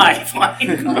my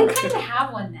flying well, car. they kind of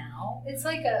have one now. It's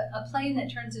like a plane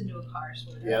that turns into a car,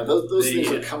 sort of. Yeah, those things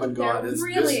Yeah. are come and gone. They're It's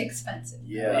really this- expensive.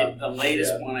 Yeah. The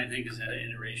latest Yeah. one, I think, is an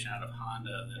iteration out of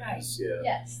Honda Right. Yeah.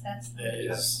 Yes, that's that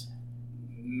is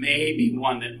maybe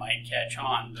one that might catch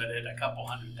on, but at a couple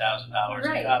 $100,000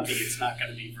 Right. a copy, it's not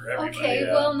going to be for everybody. Okay,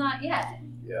 Yeah. well, not yet.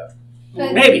 Yeah.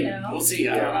 But, Maybe. you know, We'll see.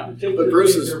 I don't know. I think But the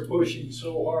Bruce thing is- they're pushing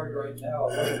so hard right now,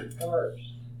 electric cars.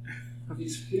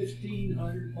 These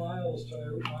 1,500 miles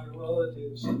to my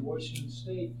relatives in Washington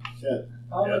State. Yeah.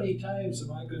 How Yeah. many times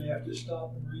am I going to have to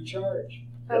stop and recharge?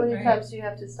 How many Right. times do you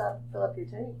have to stop and fill up your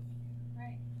tank?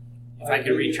 If I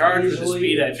could recharge with the Easily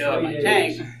speed I fill up my 3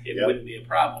 tank, days. it Yep. wouldn't be a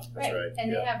problem. That's right.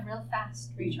 And they Yeah. have real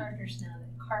fast rechargers now.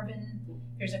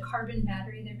 There's a carbon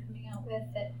battery they're coming out with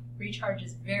that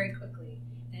recharges very quickly,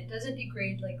 and it doesn't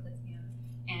degrade like lithium.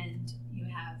 And you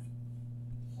have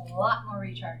a lot more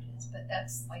recharges, but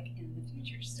that's like in the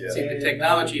future still. Yeah. See, the And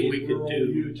technology we in could rural do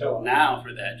Utah. now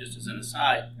for that, just as an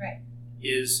aside, Right.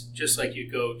 is just like you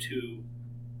go to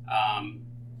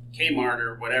Kmart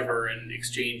or whatever and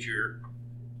exchange your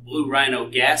Blue Rhino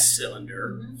gas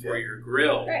cylinder Mhm. for your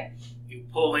grill. Right. You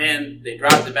pull in, they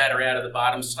drop the battery out of the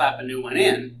bottom, slap a new one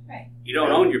in. Right. You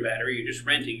don't own your battery, you're just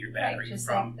renting your Right, battery just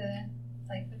from.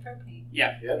 like the propane.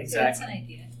 Yeah, Yeah. So exactly. that's an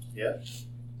idea. Yeah.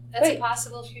 That's Wait. a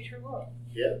possible future world.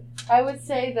 I would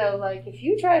say though, like if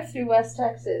you drive through West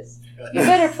Texas, you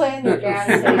better plan your gas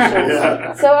stations.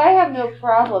 Yeah. So I have no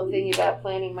problem thinking about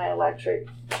planning my electric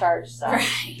charge stop. Right.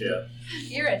 Yeah.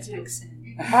 You're a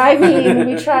Texan. I mean,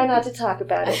 we try not to talk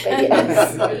about it, but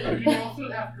yes. You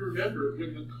also have to remember,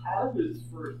 when the car was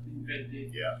first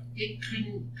invented, Yeah. it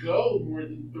couldn't go more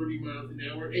than 30 miles an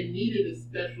hour and needed a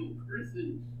special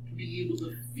person to be able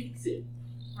to fix it.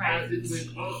 Right. as it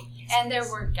went on. And there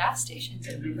were gas stations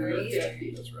everywhere either.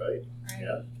 That's right. Right.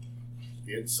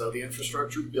 Yeah. So the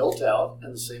infrastructure built out,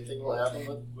 and the same thing will happen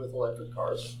with electric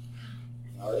cars.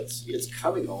 It's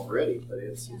coming already, but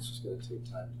it's just going to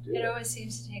take time to do It it. always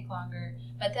seems to take longer.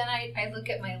 But then I look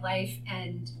at my life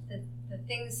and the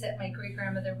things that my great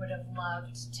grandmother would have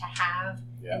loved to have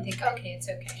and think, okay, it's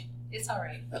okay. It's all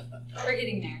right. We're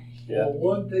getting there. Yeah. Well,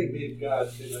 one thing they've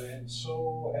got that I am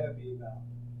so happy about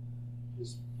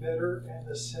is better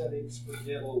anesthetics for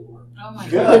dental work. Oh my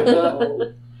Good. God.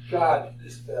 Oh, God,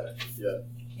 it's better.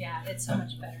 Yeah, it's so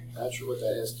much better. Not sure what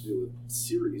that has to do with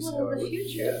series. Well, however. the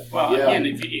future. Yeah. Well, Yeah. again,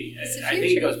 It's the I think it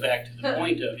future. goes back to the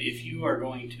point of if you are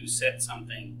going to set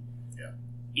something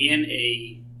in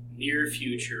a near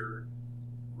future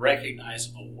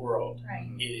recognizable world, Right.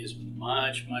 it is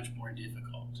much, much more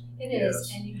difficult. It is,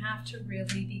 Yes. and you have to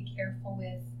really be careful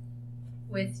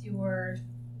with your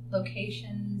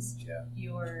locations,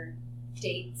 your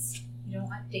dates. You don't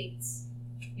want dates.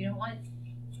 You don't want,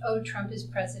 oh, Trump is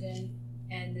president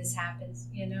and this happens.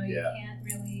 You know, you can't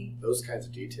really. Those kinds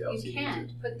of details. You need can't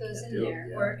to- put those in do, there,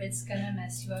 yeah. or it's gonna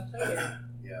mess you up later.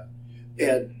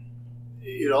 And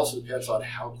it also depends on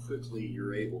how quickly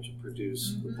you're able to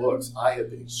produce the books. I have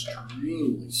been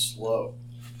extremely slow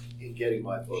in getting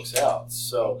my books out.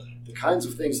 So the kinds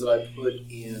of things that I put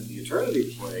in the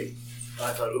Eternity Play,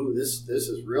 I thought, ooh, this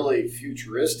is really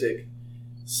futuristic.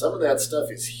 Some of that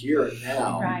stuff is here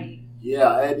now. Right.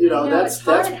 Yeah, and you know, it's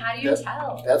hard. How do you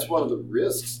tell? That's one of the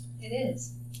risks. It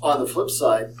is. On the flip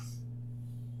side,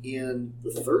 in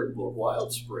the third book,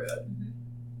 Wildspread,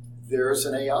 there's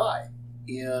an AI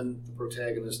in the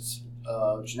protagonist's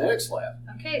genetics lab.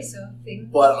 Okay, so things.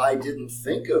 But I didn't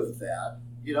think of that.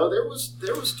 You know, there was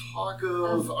talk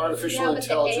of artificial but the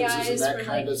intelligences and AIs that were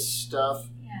kind like- of stuff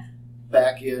Yeah.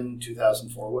 back in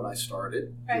 2004 when I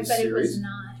started Right, the but series. it was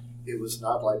not. It was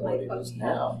not like what like it what is we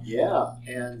now. Yeah,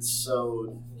 and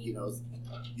so you know,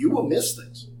 you will miss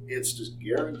things. It's just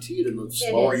guaranteed. And the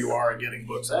slower is. you are at getting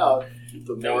books out,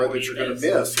 the more that you're going to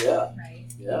miss. Yeah, Right.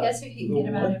 yeah. I guess if you The can get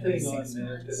them out one every thing on 6 that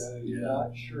months. that I'm Yeah.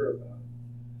 not sure about,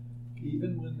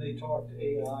 even when they talked to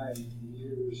AI in the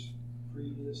years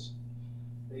previous,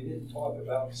 they didn't talk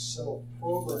about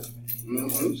self-programming.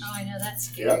 Mhm. Oh, I know, that's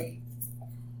scary.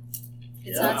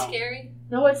 It's Yeah. not scary?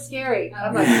 No, it's scary.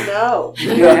 I'm Oh. like, no.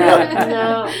 Yeah.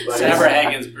 No. But Sabra it's-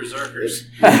 Hagen's Berserkers.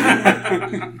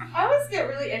 I always get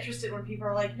really interested when people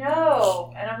are like,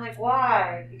 no. And I'm like,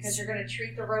 why? Because you're going to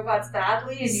treat the robots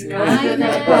badly and you know they're going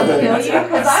to kill you?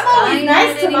 Because I'm always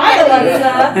nice to my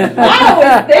Alexa. I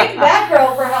always thank that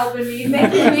girl for helping me.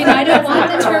 I mean, I don't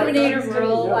want the Terminator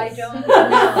rule. I don't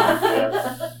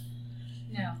know.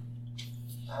 No.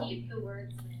 Keep the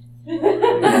words in.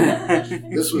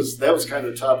 That was kind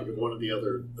of the topic of one of the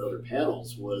other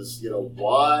panels was, you know,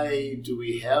 why do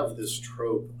we have this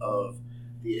trope of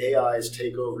the AIs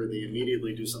take over, they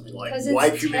immediately do something like 'Cause it's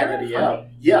wipe humanity terrifying. out?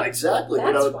 Yeah, exactly. That's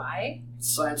you know, why.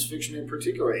 science fiction in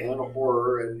particular and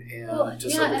horror and Well, to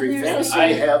yeah, some and degree there's fantasy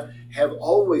like- have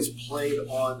always played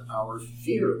on our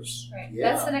fears. Right.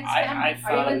 Yeah. That's the next I panel. Are you in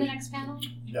found- the next panel?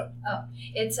 No. Oh.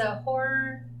 It's a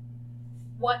horror,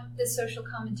 what the social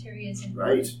commentary is in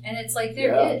Right. And it's like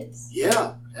there Yeah. is.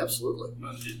 Yeah, absolutely.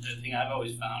 Well, the thing I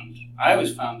always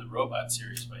found the Robot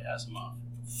series by Asimov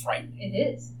frightening. It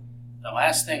is. The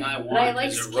last thing I But I want like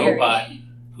is a scary. robot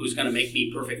who's going to make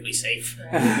me perfectly safe.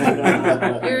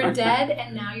 Right. You're dead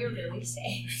and now you're really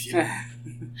safe.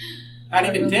 Not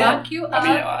even We'll dead. lock you up I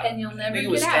mean, and you'll I never think it get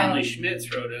was out. Stanley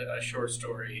Schmitz wrote a short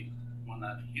story, one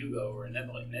on Hugo or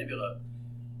Nebula,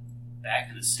 back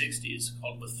in the 60s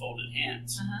called With Folded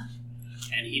Hands. Uh-huh.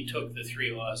 And he took the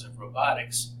 3 laws of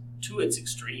robotics to its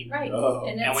extreme. Right. Oh.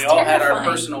 And, And it's we all had our terrifying.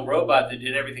 personal robot that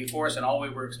did everything for us, and all we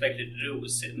were expected to do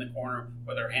was sit in the corner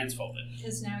with our hands folded.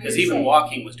 Because now Because you're even safe.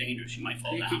 walking was dangerous. You might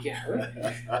fall You down. could get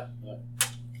hurt.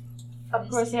 Of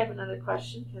course, I have another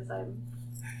question because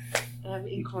I'm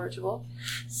incorrigible.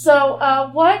 So,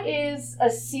 what is a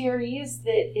series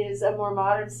that is a more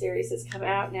modern series that's come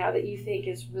out now that you think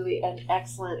is really an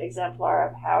excellent exemplar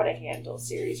of how to handle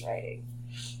series writing?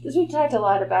 Because we've talked a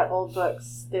lot about old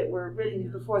books that were written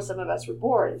before some of us were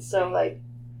born. So, like,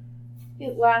 the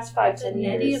last 5-10 The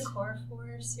Nettie years.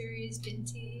 Okorafor series,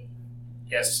 Binti.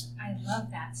 Yes. I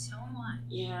love that so much.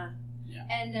 Yeah.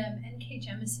 And N.K.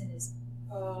 Jemisin is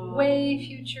Oh. way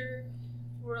future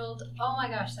world. Oh my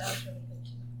gosh, that was really good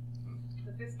too.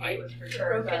 The Biscuit was for sure.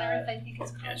 Broken the- Earth, I think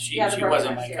it's called. Yeah, she Yeah, the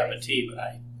wasn't Broken my Earth cup of series. tea, but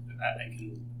I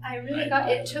can. I really I- got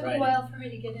I it. Took a right. while for me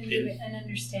to get into It- it and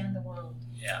understand the world.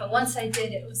 Yeah. But once I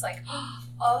did, it was like,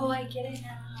 oh, I get it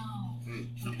now.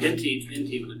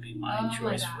 Binti would be my Oh my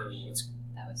choice gosh. for what's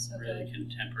That was so really good.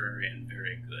 contemporary and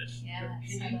very good. Yes,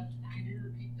 I loved that. Can you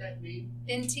repeat that name?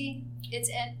 Binti, it's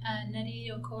Nnedi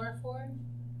Okorafor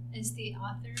is the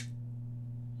author,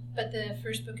 but the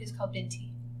first book is called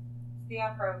Binti. The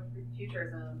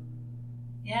Afrofuturism.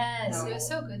 Yes, No. it was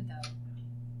so good though.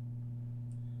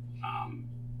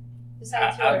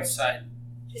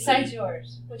 Besides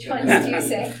yours, which ones do you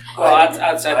say? Well,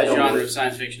 outside I the don't genre really- of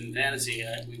science fiction and fantasy,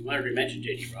 we already mentioned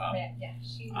J.D. Robb. Yeah,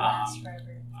 she lasts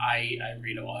forever. I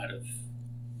read a lot of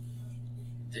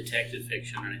detective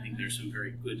fiction, and I think there's some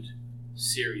very good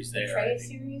series there. The Trey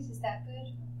series, is that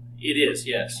good? It is,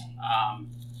 yes.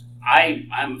 Okay.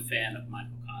 I'm a fan of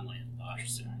Michael Connelly and the Bosch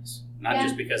series, not Yeah.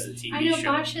 just because of the TV I know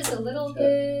show. Bosch is a little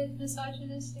bit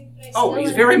misogynistic, but I Oh, still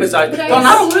he's very misogynistic. but I Well,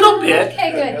 not a little bit.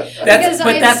 Okay, good. That's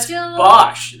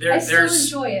Bosch. I still There's,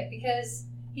 enjoy it because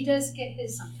he does get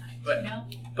his sometimes, But- you know?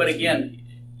 but again,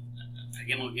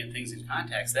 looking at things in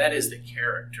context, that is the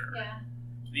character. Yeah.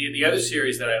 The other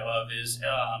series that I love is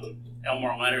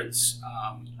Elmore Leonard's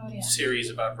series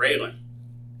about Raylan,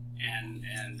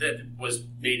 and that was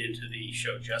made into the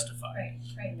show Justified.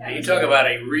 Right. Now, you talk about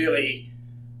a really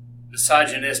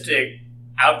misogynistic,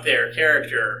 out there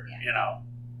character. Yeah. You know,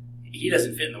 he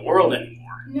doesn't fit in the world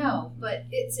anymore. No, but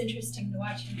it's interesting to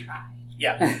watch him try.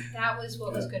 Yeah. That was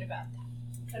what was good about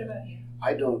that. What about you?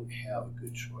 I don't have a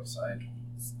good choice.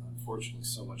 Unfortunately,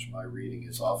 so much of my reading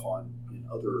is off in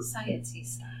other Sciencey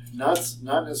stuff.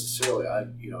 not necessarily.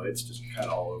 It's just kind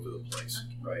of all over the place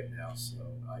right now. So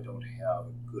I don't have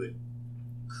a good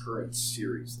current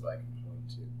series that I can point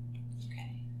to.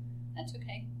 Okay. That's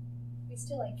okay. We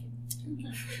still like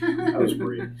you. I was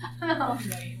worried. Oh,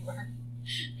 no, you were.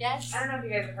 Yes. I don't know if you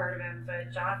guys have heard of him,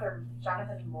 but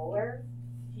Jonathan Moeller,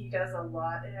 he does a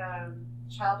lot.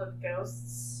 Child of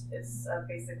Ghosts. It's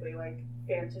basically like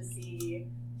fantasy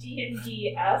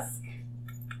D&D-esque,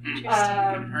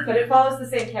 but it follows the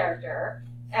same character,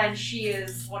 and she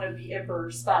is one of the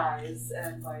Emperor's spies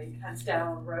and like hunts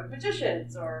down rogue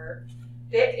magicians.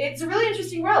 It's a really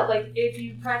interesting world. Like if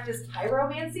you practice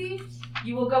pyromancy,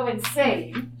 you will go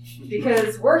insane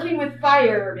because working with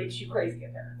fire makes you crazy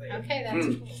apparently. Okay, that's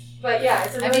cool. But yeah,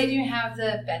 it's a really, I mean, you have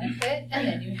the benefit, and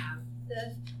then you have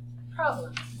the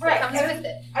problem Right, that comes with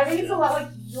it. I think it's a lot like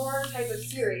your type of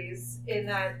series in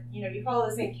that, you follow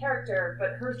the same character,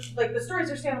 but the stories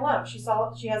are standalone.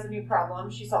 She has a new problem,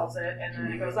 she solves it, and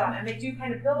then it goes on. And they do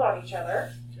kind of build on each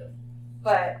other. Yeah.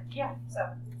 But yeah, so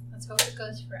Let's hope it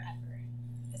goes forever.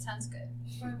 It sounds good.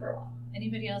 For a while.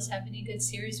 Anybody else have any good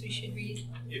series we should read?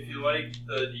 If you like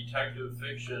the detective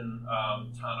fiction,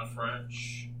 Tana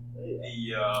French,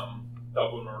 the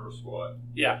Dublin Murder Squad.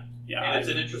 Yeah. And it's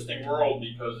an interesting world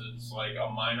because it's like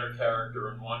a minor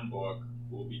character in one book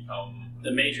will become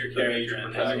the major character in the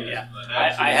next. protagonist Yeah. in the next. I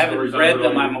And the haven't stories read are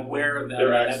them. really- I'm aware of them. they're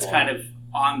That's excellent. kind of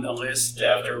on the list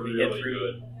Yeah, after they're we really get through.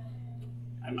 good.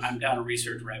 I'm down a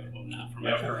research rabbit hole now for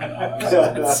my Yep. current hobby.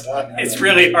 So it's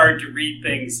really hard to read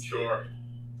things. Sure.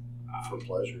 For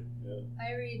pleasure. Yeah.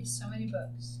 I read so many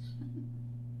books.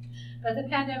 But the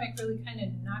pandemic really kind of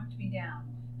knocked me down.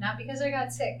 Not because I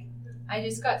got sick. I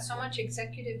just got so much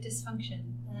executive dysfunction.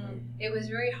 It was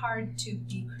very hard to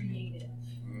be creative.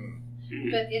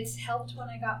 But it's helped when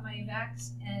I got my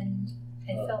vax and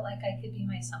I felt like I could be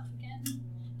myself again.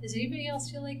 Does anybody else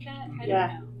feel like that? I Yeah.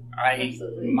 don't know.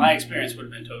 Absolutely. My experience would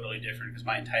have been totally different because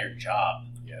my entire job.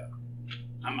 Yeah.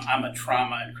 I'm a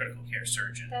trauma and critical care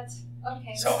surgeon. That's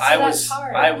okay. So that's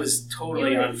hard. I was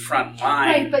totally You're- on front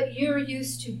Right, line. but you're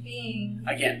used to being.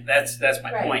 Again, that's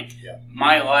my Right. point. Yeah.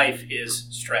 My life is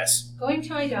stress. Going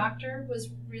to my doctor was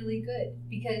really good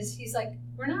because he's like,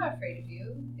 we're not afraid of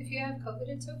you. If you have COVID,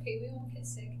 it's okay. We won't get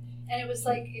sick. And it was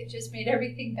like, it just made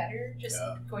everything better, just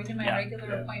going to my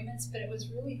regular appointments. But it was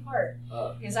really hard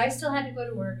because I still had to go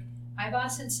to work. My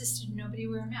boss insisted nobody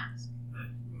wear a mask.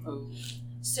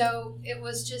 So it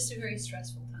was just a very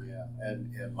stressful time. Yeah,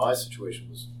 and my situation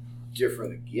was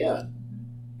different again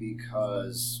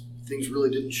because things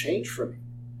really didn't change for me.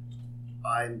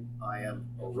 I am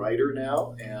a writer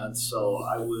now, and so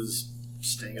I was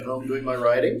staying at home doing my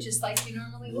writing. Just like you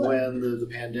normally would. When the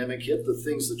pandemic hit, the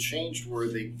things that changed were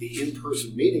the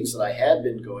in-person meetings that I had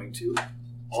been going to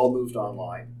all moved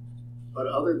online. But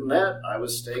other than that, I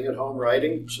was staying at home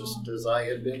writing just as I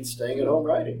had been staying at home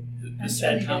writing. The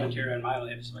sad commentary on my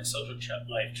life is my social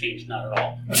life changed not at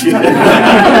all.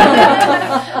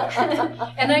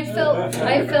 And I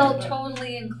felt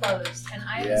totally enclosed, and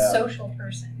I'm a social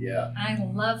person. Yeah. And I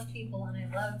love people, and I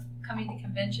love coming to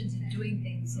conventions and doing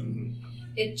things. And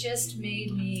it just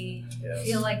made me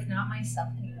feel like not myself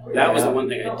anymore. That was the one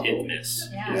thing I did miss.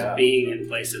 Yeah. Was being in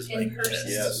places In like person. this.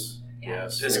 Yes.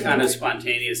 Yes. This kind of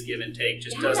spontaneous give and take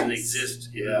just doesn't Yes. exist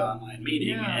in an online meeting.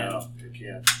 Yeah. And It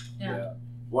can. Yeah.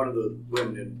 One of the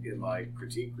women in my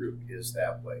critique group is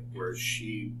that way, where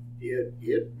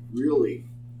it really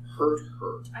hurt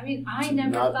her I mean, I to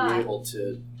never not thought. be able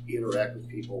to interact with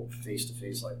people face to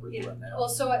face like we're doing now. Well,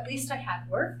 so at least I had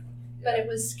work, but it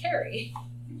was scary.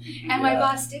 And my Yeah.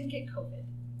 boss did get COVID,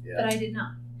 Yeah. but I did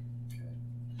not.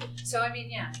 Okay. So I mean,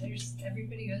 yeah, there's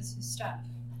everybody goes through stuff.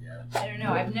 Yeah. I don't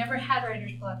know. I've never had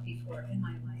writer's block before in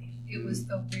my life. It was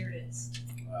the weirdest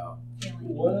Wow. feeling.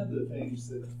 One of the things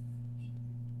that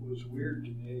was weird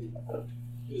to me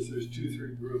is there's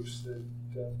 2-3 groups that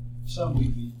some we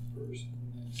meet first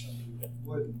and some we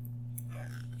wouldn't.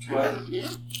 But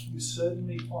you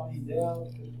suddenly find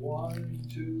out that 1,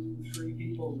 2, 3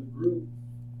 people in the group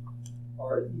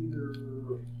are either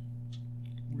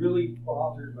really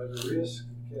bothered by the risk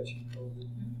of catching COVID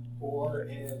or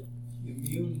had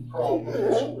immune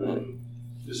problems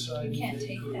with deciding You can't they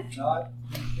take could that. not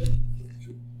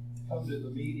come to the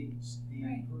meetings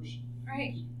in person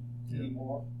Right.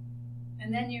 anymore.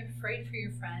 And then you're afraid for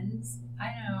your friends. I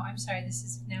know. I'm sorry. This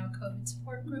is now a COVID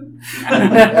support group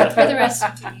for the rest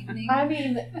of the evening. I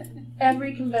mean,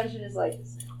 every convention is like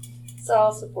this. So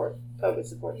I'll support COVID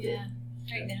support. too. Yeah.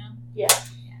 Right now. Yeah.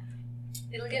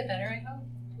 It'll get better, I hope.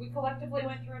 We collectively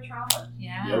went through a trauma.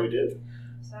 Yeah. Yeah, we did.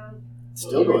 So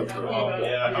Still going through it. Oh,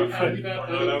 yeah. We were talking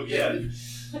about Not out yet.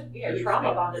 we are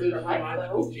trauma bonded for life,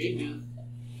 though.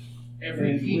 Every And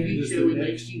when TV does show the in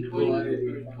next 1920 variety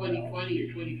or come 2020 or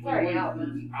 2021 Sorry, yeah. was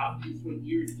obvious what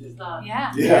year it is. It's not.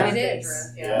 Yeah. Yeah. It dangerous.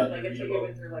 is. Yeah. Yeah. Like it took it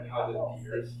went through like How did alcohol.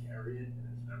 deers carry it and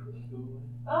it's never been going?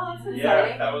 Oh, that's Yeah,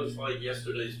 exciting. that was like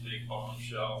yesterday's big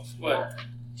bombshell. what?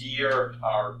 Deer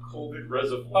are COVID Oh,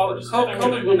 reservoirs.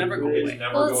 COVID will never go It's away.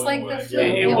 never Well, it's going like away. the flu.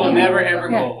 It Yeah. will never ever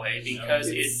Yeah. go away because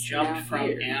it It's jumped now from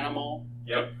here. animal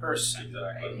to Yep. person.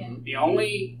 Exactly. The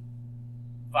only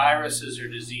viruses or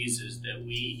diseases that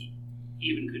we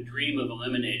even could dream of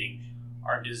eliminating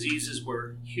are diseases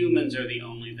where humans are the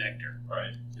only vector.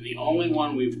 Right. And the only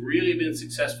one we've really been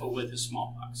successful with is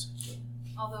smallpox.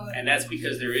 Although And that's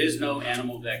because there is no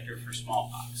animal vector for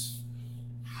smallpox.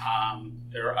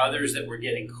 There are others that we're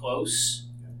getting close.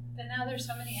 but now there's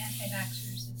so many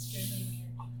anti-vaxxers. It's really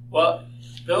weird. Well,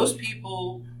 those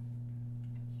people,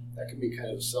 That can be kind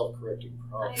of a self-correcting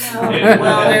problem. I know. Yeah,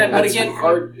 well, but It's again,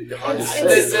 hard to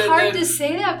It's say. hard to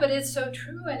say that, but it's so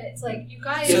true, and it's like you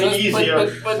guys. It's those-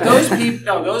 easier. but those people,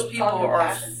 no, those people Talking are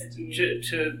fashion fatigue.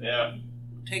 to Yeah.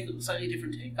 take a slightly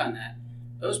different take on that.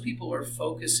 Those people are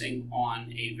focusing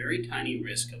on a very tiny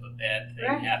risk of a bad thing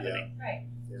Right. happening. Right.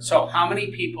 So, how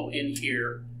many people in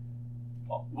here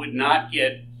would not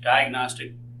get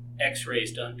diagnostic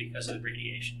X-rays done because of the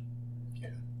radiation?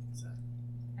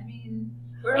 I mean,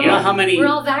 we're You know all, how many? we're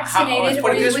all vaccinated. Let's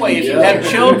put or it you this way: if you wouldn't have be.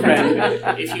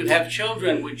 children, if you have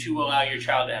children, would you allow your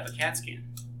child to have a CAT scan?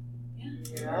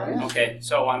 Yeah. Okay,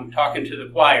 so I'm talking to the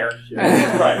choir.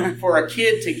 Right. For a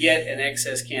kid to get an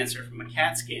excess cancer from a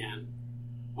CAT scan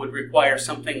would require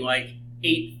something like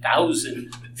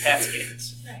 8,000 CAT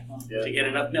scans Yeah. to get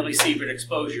enough millisievert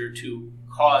exposure to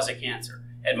cause a cancer.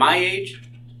 At my age,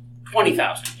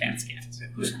 20,000 CAT scans.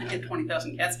 Who's going to get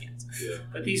 20,000 CAT scans? Yeah.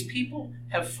 But these people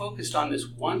have focused on this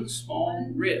one small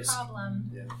One risk.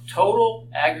 problem. Total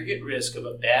aggregate risk of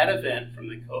a bad event from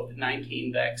the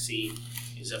COVID-19 vaccine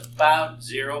is about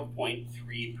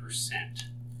 0.3%.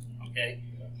 Okay?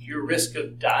 Your risk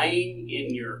of dying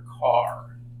in your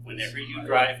car whenever you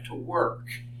drive to work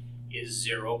is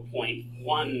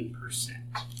 0.1%.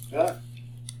 Yeah.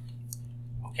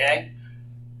 Okay?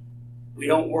 We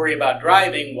don't worry about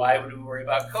driving. Why would we worry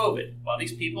about COVID? Well,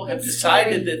 these people have It's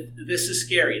decided that this is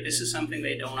scary. This is something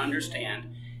they don't understand.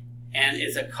 And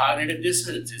it's a cognitive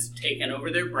dissonance. It's taken over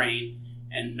their brain,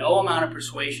 and no amount of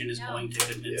persuasion is No. going to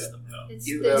convince them. It's,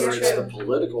 Either it's it's the true.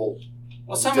 political.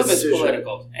 Well, some of it's Decision.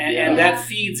 political, and Yeah. that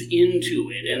feeds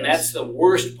into it, and Yes. that's the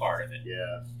worst part of it,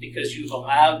 Yeah. because you've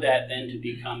allowed that then to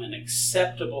become an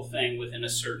acceptable thing within a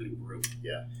certain group.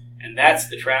 Yeah. And that's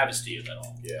the travesty of it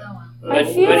all. Yeah. Oh, wow. But- I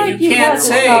feel but like you you've can't had this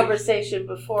say- conversation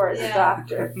before as a Yeah.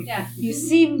 doctor. Yeah. You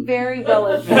seem very well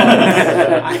informed.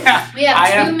 We have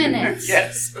I 2 minutes.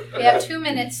 Yes. We have 2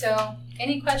 minutes, so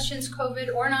any questions,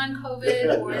 COVID or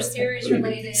non-COVID or series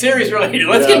related? Series related.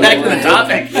 Let's get back to the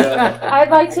topic. Yeah. I'd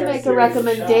like to make a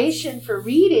recommendation for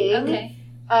reading, Okay.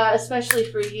 especially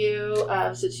for you,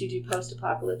 since you do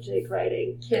post-apocalyptic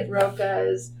writing. Kit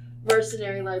Roca's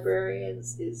Mercenary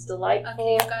Librarians is delightful.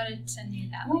 Okay, you've got to send me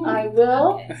that link. I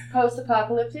will. Okay.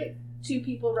 Post-apocalyptic, 2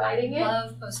 people writing I it.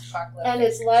 love post-apocalyptic. And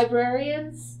it's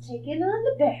librarians taking on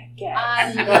the bad guy. I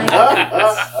like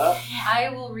that. I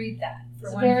will read that. For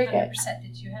It's very 100%.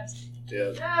 Did you have something?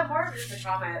 Yeah. Yeah, more of just a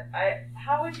comment.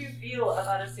 How would you feel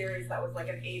about a series that was like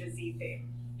an A to Z theme?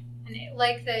 And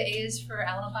like the A is for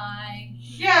alibi,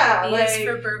 Yeah, B like is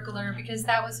for burglar, because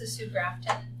that was a Sue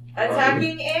Grafton.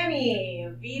 attacking Annie,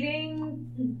 beating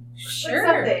Sure,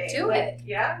 something. do Like, it.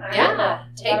 Yeah, I Yeah, don't know.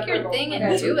 take your thing and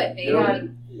Okay. do it, baby. You know,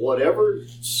 whatever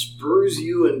spurs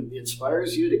you and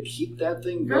inspires you to keep that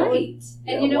thing going. Right.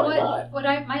 Yeah, And you know why what?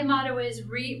 not? My motto is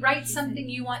write something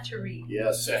you want to read.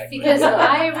 Yes. Because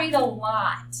I read a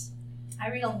lot. I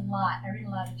read a lot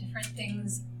of different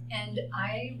things, and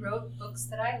I wrote books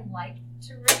that I like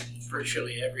to read.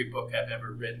 Virtually every book I've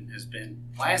ever written has been,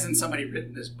 why hasn't somebody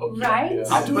written this book yet? Right? Yeah.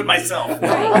 I'll do it myself.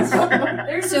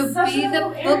 There's So such be a the little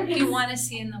book arrogance. you want to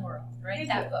see in the world. Write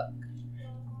that book.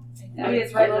 I mean,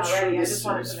 it's written I'm not sure already. I this just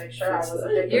wanted is- to make sure I was a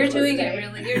big You're doing it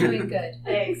really. You're doing good.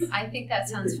 Thanks. I think that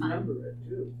sounds fun. Remember it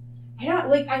too. I don't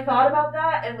like. I thought about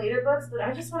that in later books, but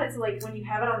I just want it to like when you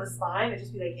have it on the spine, it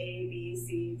just be like A, B,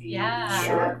 C, D. Yeah.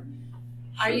 Sure.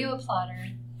 Are you a plotter?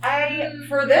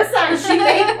 For this actually,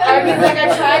 I mean, like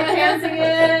I tried dancing it,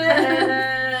 and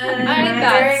then I I'm a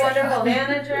thought very so. wonderful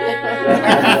manager.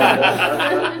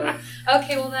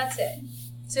 Okay, well that's it.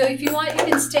 So if you want, you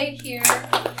can stay here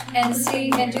and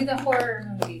see and do the horror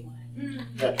movie one,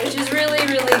 which is really,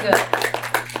 really good.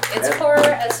 It's horror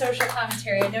as social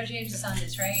commentary. I know James is on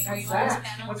this, right? Are you on this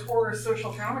panel? What's horror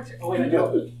social commentary? Oh, wait, I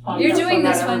know. You're doing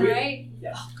this one, Read- right?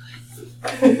 Yeah. Oh,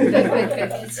 good. Good.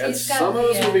 And He's got some of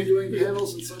us the, will be doing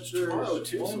panels and such tomorrow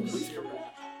too, so please come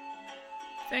back.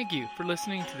 Thank you for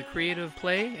listening to the Creative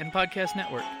Play and Podcast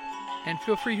Network. And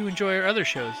feel free to enjoy our other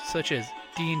shows, such as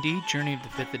D&D Journey of the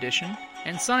 5th Edition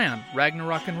and Scion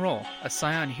Ragnarok and Roll, a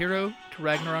Scion hero to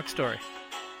Ragnarok story.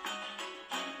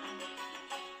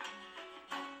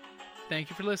 Thank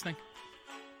you for listening.